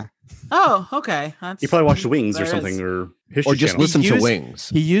 Yeah. Oh, okay. That's, He probably watched Wings or there something, is. or History Or just Channel. listen to used- Wings.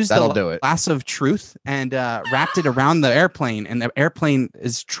 He used That'll the do it. lasso of truth and wrapped it around the airplane, and the airplane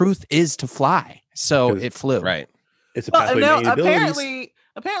is truth is to fly. So Because- it flew. Right. It's a Well, pathway no, to many abilities.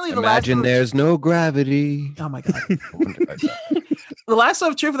 apparently the Imagine lasso there's no gravity. Oh my god. The lasso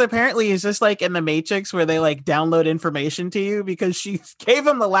of truth apparently is just like in the Matrix where they like download information to you because she gave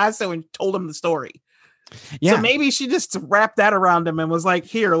him the lasso and told him the story. Yeah. So maybe she just wrapped that around him and was like,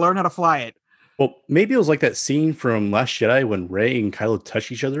 "Here, learn how to fly it." Well, maybe it was like that scene from Last Jedi when Rey and Kylo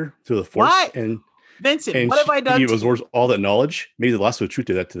touch each other through the Force, Why? and Vincent, what have I done? He to you? absorbs all that knowledge. Maybe the Lasso of Truth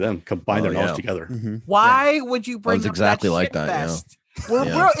did that to them. Combine Oh, their knowledge yeah. together. Mhm. Why would you bring Sounds up exactly that like shit that, yeah. fest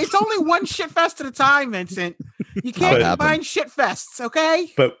It's only one shit fest at a time, Vincent. You can't What combine happened? shit fests,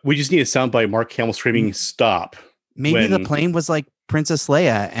 okay? But we just need a soundbite. Mark Hamill screaming, "Stop!" Maybe the when- plane was like Princess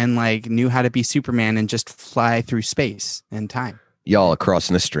Leia and like knew how to be Superman and just fly through space and time. Y'all are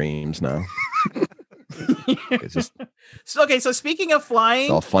crossing the streams now. It's just So speaking of flying,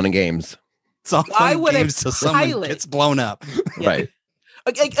 it's all fun and games. It's all Why fun would a games till someone pilot- gets blown up. Yeah. Right.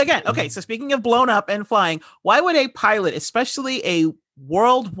 Again, okay, so speaking of blown up and flying, why would a pilot, especially a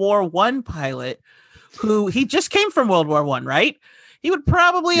World War One pilot, who he just came from World War One, right? He would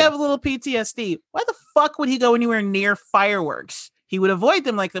probably have a little PTSD. Why the fuck would he go anywhere near fireworks? He would avoid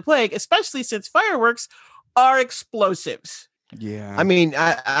them like the plague, especially since fireworks are explosives. Yeah. I mean,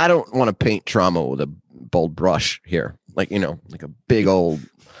 I don't want to paint trauma with a bold brush here. Like, like a big old,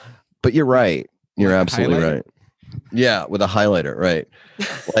 but you're right. You're Like a absolutely highlighter? right. Yeah, with a highlighter, right.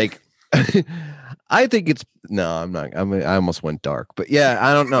 Like I think it's I'm not. I almost went dark. But yeah,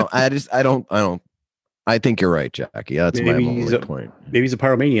 I don't know. I think you're right, Jackie. That's Maybe my he's only point. Maybe he's a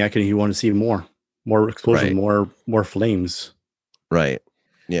pyromaniac and he wanted to see more explosion, more flames. Right.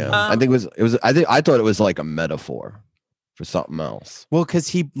 Yeah. I think it was I thought it was like a metaphor for something else. well, because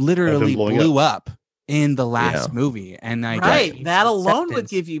he literally blowing blew up in the last Yeah. movie, and I Right. guess That his alone would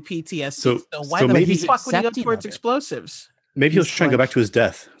acceptance- give you PTSD. So- So why so the maybe- fuck would he go accepting towards of it. explosives? Maybe he was He's trying to go like- back to his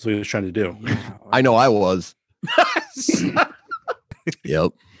death. That's what he was trying to do. Yeah. I know I was.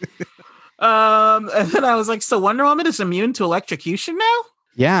 Yep. And then I was like, so Wonder Woman is immune to electrocution now?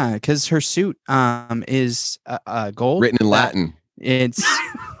 Yeah, because her suit is gold. Written in That- Latin. It's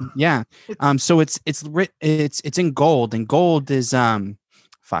yeah. So it's in gold, and gold is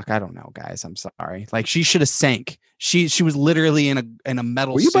fuck. I don't know, guys. I'm sorry. Like she should have sank. She was literally in a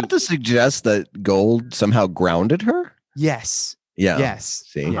metal. Were you suit. about to suggest that gold somehow grounded her? Yes. Yeah. Yes.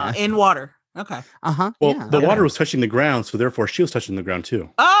 See? Yeah. In water. Okay. Uh-huh. Well, yeah. the Yeah. water was touching the ground, so therefore she was touching the ground too.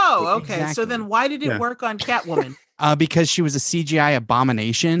 Oh, okay. So Exactly. then why did it Yeah. work on Catwoman? Because she was a CGI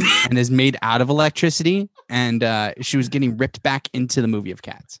abomination and is made out of electricity, and she was getting ripped back into the movie of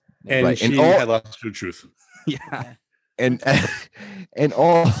Cats. And Right, she and all- had lots of truth. Yeah. And and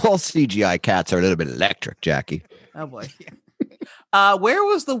all CGI cats are a little bit electric, Jackie. Oh boy. Where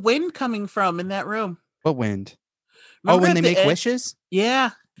was the wind coming from in that room? What wind? Remember when at they the make end- wishes?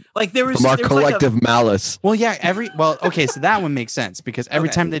 Yeah. Like there was From our there was like a- collective malice. Well, yeah, okay, so that one makes sense because every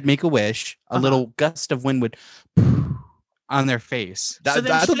Okay. time they'd make a wish, a Uh-huh. little gust of wind would on their face. so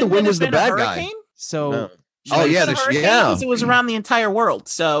then I thought the shouldn't wind it was the have been a bad guy. hurricane? So No. Shouldn't Oh, it yeah, have been a the sh- hurricane? yeah. 'Cause it was around the entire world.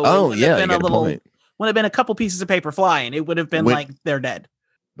 So Oh it would have yeah, been you a got a little point. would have been a couple pieces of paper flying. It would have been Wind- like they're dead.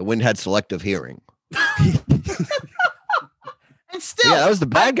 The wind had selective hearing. And still, Yeah, that was the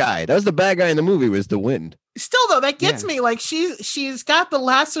bad guy. That was the bad guy in the movie. Was the wind? still though, that gets Yeah. me. Like she's got the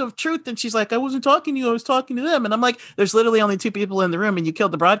lasso of truth, and she's like, I wasn't talking to you, I was talking to them. And I'm like, there's literally only two people in the room, and you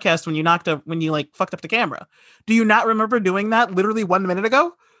killed the broadcast when you like fucked up the camera. Do you not remember doing that literally 1 minute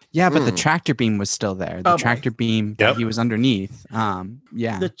ago? yeah, but the Mm. tractor beam was still there. The Oh, boy. tractor beam Yep. that he was underneath.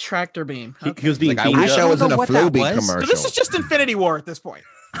 Yeah. The tractor beam. He Okay. was being Like I beamed wish up. I was don't in know a what that Floby was. So commercial. So this is just Infinity War at this point.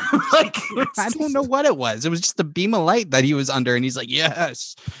 Like I don't know what it was. It was just the beam of light that he was under, and he's like,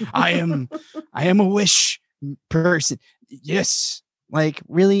 "Yes, I am a wish person. Yes." Like,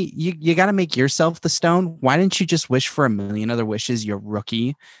 really, you got to make yourself the stone. Why didn't you just wish for a million other wishes, you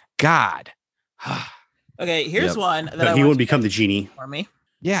rookie? God. Okay, here's Yep. one that I He want wouldn't you become the guys genie. for me.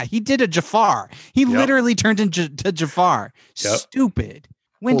 Yeah, he did a Jafar. He Yep. literally turned into Jafar. Yep. Stupid.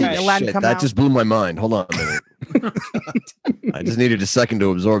 When Holy did Aladdin shit, come that out? just blew my mind. Hold on a minute. I just needed a second to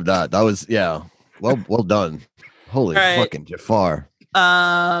absorb that. That was well done. Holy All right. fucking Jafar.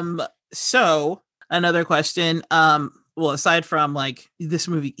 So another question. Well, aside from like this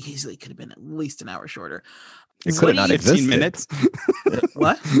movie easily could have been at least an hour shorter. It What could have do not you- 15 existed. minutes.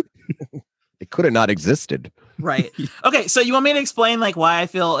 What? It could have not existed. Right. Okay, so you want me to explain like why I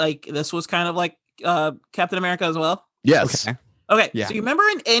feel like this was kind of like Captain America as well? Yes. Okay. Okay, Yeah. so you remember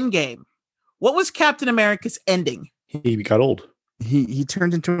in Endgame, what was Captain America's ending? He got old. He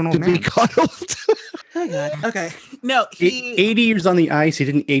turned into an To old be man. cuddled. Oh God. Okay. No, he 80 years on the ice. He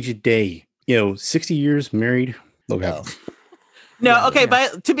didn't age a day. 60 years married. Look No. out. no, Yeah, okay, yeah.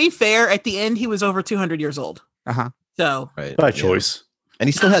 but to be fair, at the end he was over 200 years old. Uh-huh. So Right. By yeah. choice. And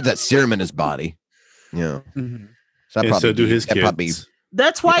he still had that serum in his body. Yeah. Mhm. So that And so do his that kids. probably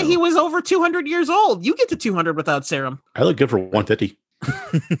that's why You know. he was over 200 years old. You get to 200 without serum. I look good for 150.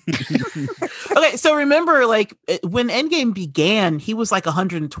 Okay, so remember, like when Endgame began, he was like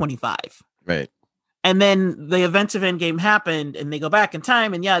 125. right. And then the events of Endgame happened and they go back in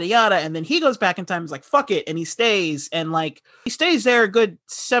time and yada yada. And then he goes back in time, is like, fuck it. And he stays and like he stays there a good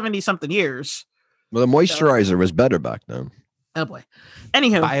 70 something years. Well, the moisturizer was better back then. Oh boy.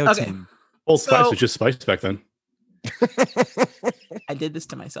 Anywho, okay. Biotin. Old Spice So- was just Spice back then. I did this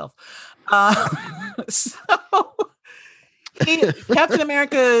to myself. So Captain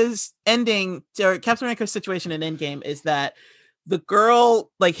America's ending, or Captain America's situation in Endgame, is that the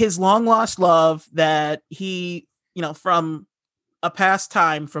girl, like his long lost love, that he, from a past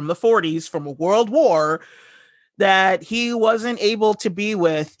time, from the 40s, from a world war, that he wasn't able to be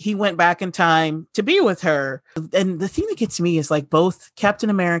with, he went back in time to be with her. And the thing that gets me is like both Captain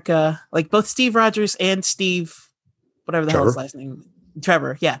America, like both Steve Rogers and Steve, whatever the hell his Trevor. last name,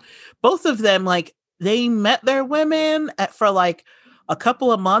 Trevor. Yeah. Both of them, like they met their women for like a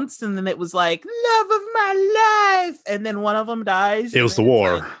couple of months. And then it was like love of my life. And then one of them dies. It and was then the it's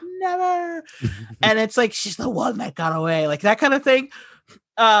war. like, never. And it's like, she's the one that got away. Like that kind of thing.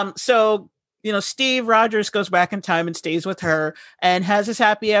 So, Steve Rogers goes back in time and stays with her and has his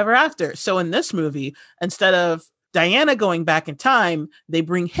happy ever after. So in this movie, instead of Diana going back in time, they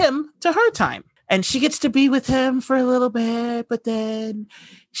bring him to her time. And she gets to be with him for a little bit, but then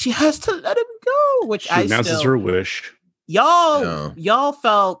she has to let him go, which She I announces still, her wish. y'all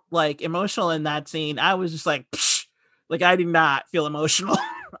felt like emotional in that scene. I was just like, psh, like I did not feel emotional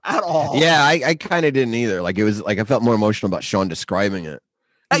at all. Yeah, I kind of didn't either. Like it was like I felt more emotional about Sean describing it.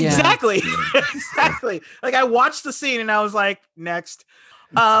 Yeah. Exactly. Exactly. Like I watched the scene and I was like, next.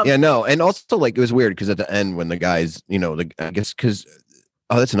 Yeah, no, and also like it was weird because at the end when the guys, I guess because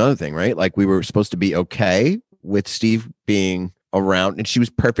that's another thing, right? Like we were supposed to be okay with Steve being around, and she was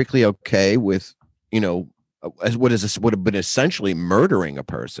perfectly okay with, as would have been essentially murdering a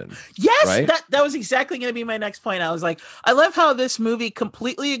person. Yes, Right? that was exactly going to be my next point. I was like, I love how this movie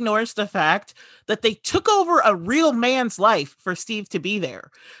completely ignores the fact that they took over a real man's life for Steve to be there.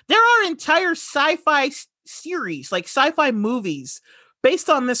 There are entire sci-fi series, like sci-fi movies,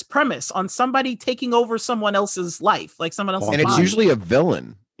 based on this premise, on somebody taking over someone else's life, like someone else's And it's mind. usually a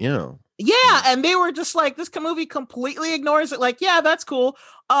villain, Yeah, and they were just like, this movie completely ignores it. Like, yeah, that's cool.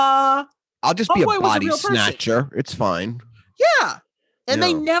 I'll just be a Homeboy was a body real person. snatcher. It's fine. Yeah. And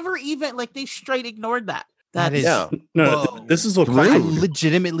they Yeah. never even, like, they straight ignored that. That is- Yeah. No, Whoa. this is what Rude. I rude.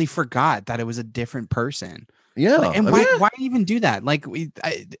 legitimately forgot that it was a different person. Yeah. Like, and I why, mean, why even do that? Like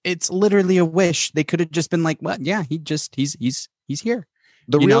it's literally a wish. They could have just been like, well, yeah, he's here.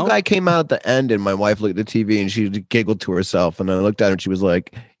 the you real know? guy came out at the end, and my wife looked at the TV and she giggled to herself. And I looked at her and she was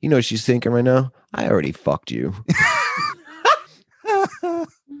like, she's thinking right now, I already fucked you.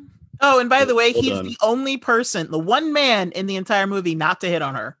 Oh, and by the way, Well he's done. the only person, the one man in the entire movie not to hit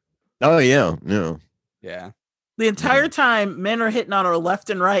on her. Oh, yeah. Yeah. Yeah. The entire time, men are hitting on her left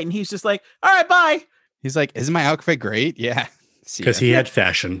and right, and he's just like, all right, bye. He's like, isn't my outfit great? Yeah. Because he had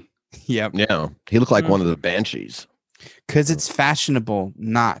fashion. Yep. Yeah. He looked like Mm. one of the banshees. Because it's fashionable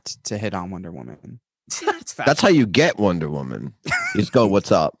not to hit on Wonder Woman. It's fast. That's how you get Wonder Woman. You just go,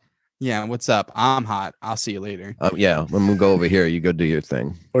 what's up? Yeah. What's up? I'm hot. I'll see you later. Yeah. I'm going to go over here. You go do your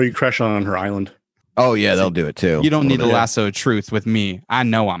thing. Or you crash on her island. Oh, yeah. They'll do it too. You don't need a bit. lasso of truth with me. I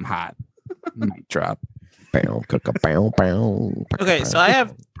know I'm hot. Mic drop. Okay, so I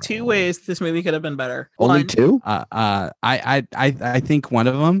have two ways this movie could have been better. Only One, two? I think one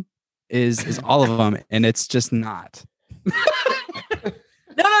of them is all of them, and it's just not.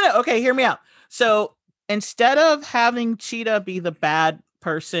 No. Okay, hear me out. So instead of having Cheetah be the bad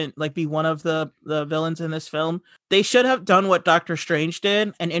person, like be one of the villains in this film, they should have done what Doctor Strange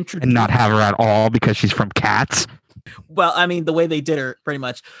did and introduced And not have her at all because she's from Cats. Well, I mean, the way they did her pretty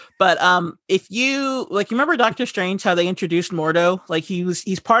much. But if you like, you remember Doctor Strange, how they introduced Mordo? Like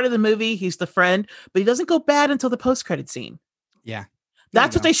he's part of the movie, he's the friend, but he doesn't go bad until the post-credit scene. Yeah.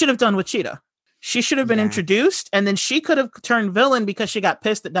 That's what they should have done with Cheetah. She should have been Yeah. introduced, and then she could have turned villain because she got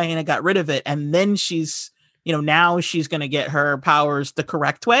pissed that Diana got rid of it, and then she's, now she's gonna get her powers the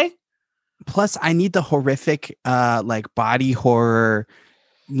correct way. Plus, I need the horrific, like body horror,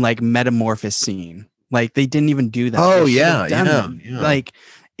 like metamorphosis scene. Like they didn't even do that. Oh, They should have yeah, done yeah, that. yeah. Like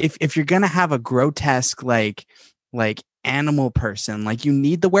if you're gonna have a grotesque like animal person, like you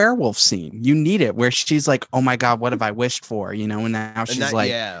need the werewolf scene. You need it where she's like, oh my god, what have I wished for? And now she's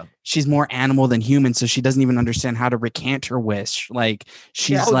she's more animal than human, so she doesn't even understand how to recant her wish. Like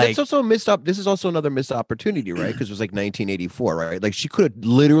she's like, that's also a missed up. This is also another missed opportunity, right? Because it was like 1984, right? Like she could have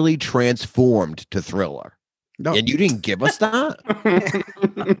literally transformed to Thriller, no, and you didn't give us that.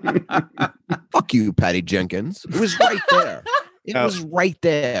 Fuck you, Patty Jenkins. It was right there. It was right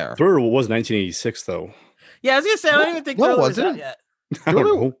there. Thriller was 1986, though. Yeah, I was gonna say I don't even think What Thriller was was out it? yet. I don't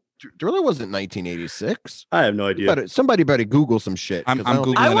know. Thriller wasn't 1986. I have no idea. Somebody better Google some shit. I'm 'cause I don't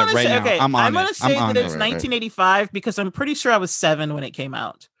think- Googling I it want to right say, now. okay, I'm on gonna it. say I'm on that it. it's Right, right. 1985 because I'm pretty sure I was 7 when it came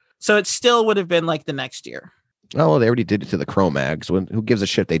out. So it still would have been like the next year. Oh, well, they already did it to the Cro-Mags. Who gives a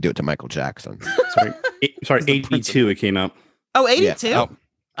shit? They do it to Michael Jackson. Sorry, 82 it came out. Oh, 82? Yeah. Oh,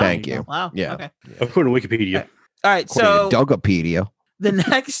 Thank you. Wow. Yeah. Okay. According to Wikipedia. All right. According So to Dogopedia.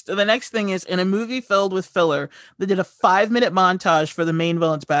 the next thing is, in a movie filled with filler, they did a 5-minute montage for the main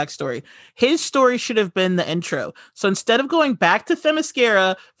villain's backstory. His story should have been the intro. So instead of going back to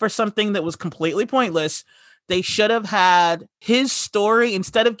Themyscira for something that was completely pointless, they should have had his story.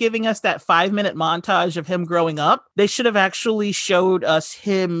 Instead of giving us that 5-minute montage of him growing up, they should have actually showed us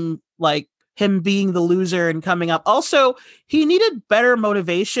him being the loser and coming up. Also, he needed better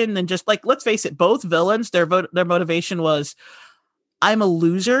motivation than just let's face it, both villains, their motivation was, I'm a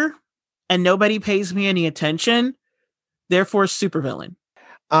loser and nobody pays me any attention, therefore supervillain.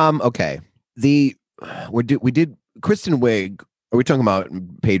 Okay. We did Kristen Wiig. Are we talking about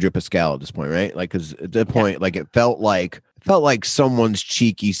Pedro Pascal at this point, right? Because at that point, it felt like someone's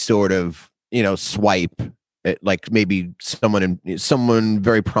cheeky sort of, swipe at maybe someone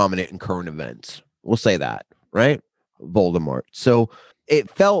very prominent in current events. We'll say that, right? Voldemort. So it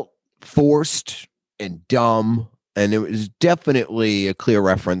felt forced and dumb, and it was definitely a clear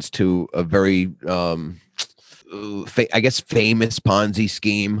reference to a very, famous Ponzi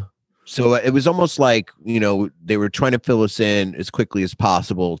scheme. So it was almost like, they were trying to fill us in as quickly as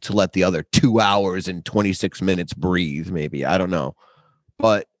possible to let the other 2 hours and 26 minutes breathe, maybe. I don't know.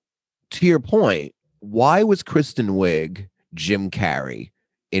 But to your point, why was Kristen Wiig Jim Carrey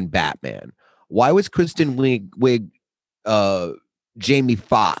in Batman? Why was Kristen Wiig Jamie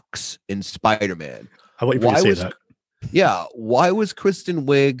Foxx in Spider-Man? I wait for you to say that. Yeah. Why was Kristen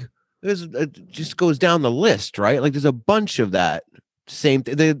Wiig? It just goes down the list, right? There's a bunch of that. Same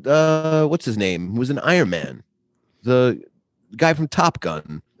thing. What's his name? Who was in Iron Man? The guy from Top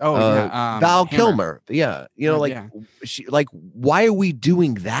Gun. Oh, yeah. Val Hammer. Kilmer. Yeah. Why are we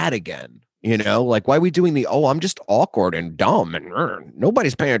doing that again? Why are we doing I'm just awkward and dumb and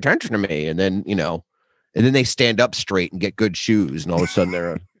nobody's paying attention to me. And then, and then they stand up straight and get good shoes and all of a sudden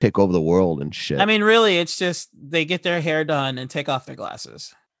they're take over the world and shit. I mean, really, it's just they get their hair done and take off their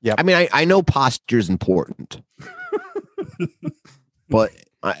glasses. Yep. I mean, I know posture is important, but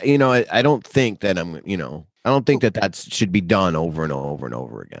I don't think that I don't think that should be done over and over and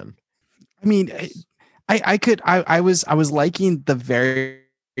over again. I mean, I was liking the very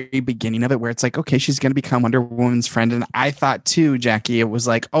beginning of it where it's like, okay, she's going to become Wonder Woman's friend. And I thought too, Jackie, it was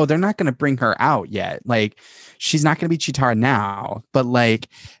like, oh, they're not going to bring her out yet. She's not going to be Chitara now, but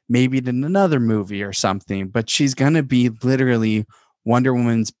maybe in another movie or something, but she's going to be literally Wonder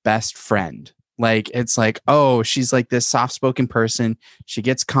Woman's best friend. It's like, oh, she's this soft-spoken person. She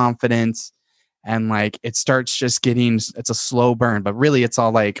gets confidence and it starts just getting, it's a slow burn, but really it's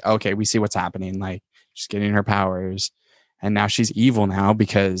all okay, we see what's happening. She's getting her powers. And now she's evil now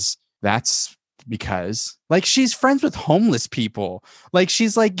because she's friends with homeless people.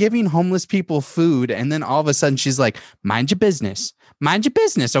 She's giving homeless people food. And then all of a sudden she's like, mind your business. Mind your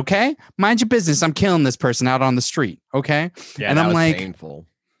business. Okay. Mind your business. I'm killing this person out on the street. Okay. Yeah, and I'm like, painful.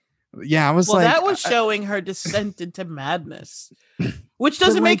 Yeah. I was that was showing her descent into madness, which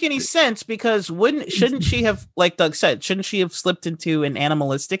doesn't make any sense because shouldn't she have, like Doug said, shouldn't she have slipped into an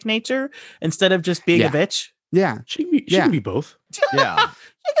animalistic nature instead of just being a bitch? Yeah. She can be both. Yeah.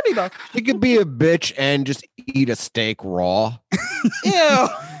 She could be both. She could be a bitch and just eat a steak raw. Ew.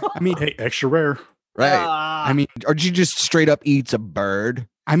 I mean, hey, extra rare. Right. I mean, or she just straight up eats a bird.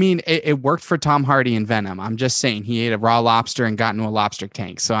 I mean, it worked for Tom Hardy in Venom. I'm just saying he ate a raw lobster and got into a lobster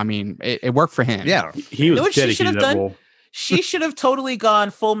tank. So, I mean, it worked for him. Yeah. He was what she should dedicated have to that done? role. She should have totally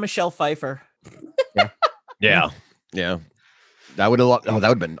gone full Michelle Pfeiffer. Yeah. Yeah. That would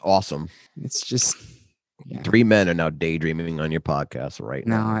have been awesome. It's just... Yeah. 3 men are now daydreaming on your podcast right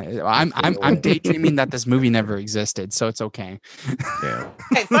now. No, I'm daydreaming that this movie never existed, so it's okay. Yeah.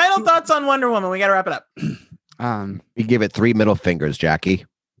 Okay, final thoughts on Wonder Woman. We got to wrap it up. We give it 3 middle fingers, Jackie.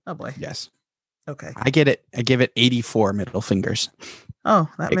 Oh boy. Yes. Okay. I give it 84 middle fingers. Oh,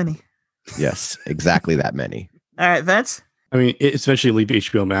 that many. Yes, exactly that many. All right, Vince. I mean, it's eventually leave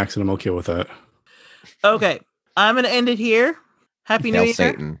HBO Max, and I'm okay with that. Okay, I'm gonna end it here. Happy New Hail Year,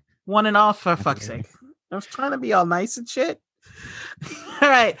 Satan. one and all, for fuck's sake. I was trying to be all nice and shit. All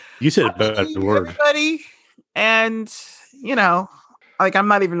right. You said a bad word. Everybody. And, I'm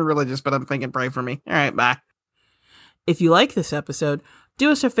not even religious, but I'm thinking pray for me. All right, bye. If you like this episode,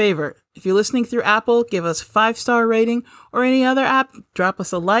 do us a favor. If you're listening through Apple, give us a 5-star rating, or any other app, drop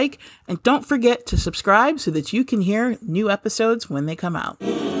us a like. And don't forget to subscribe so that you can hear new episodes when they come out.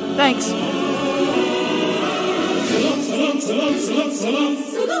 Thanks. Salam, salam, salam, salam, salam.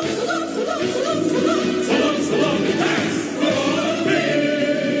 Salam, salam, salam, salam, salam.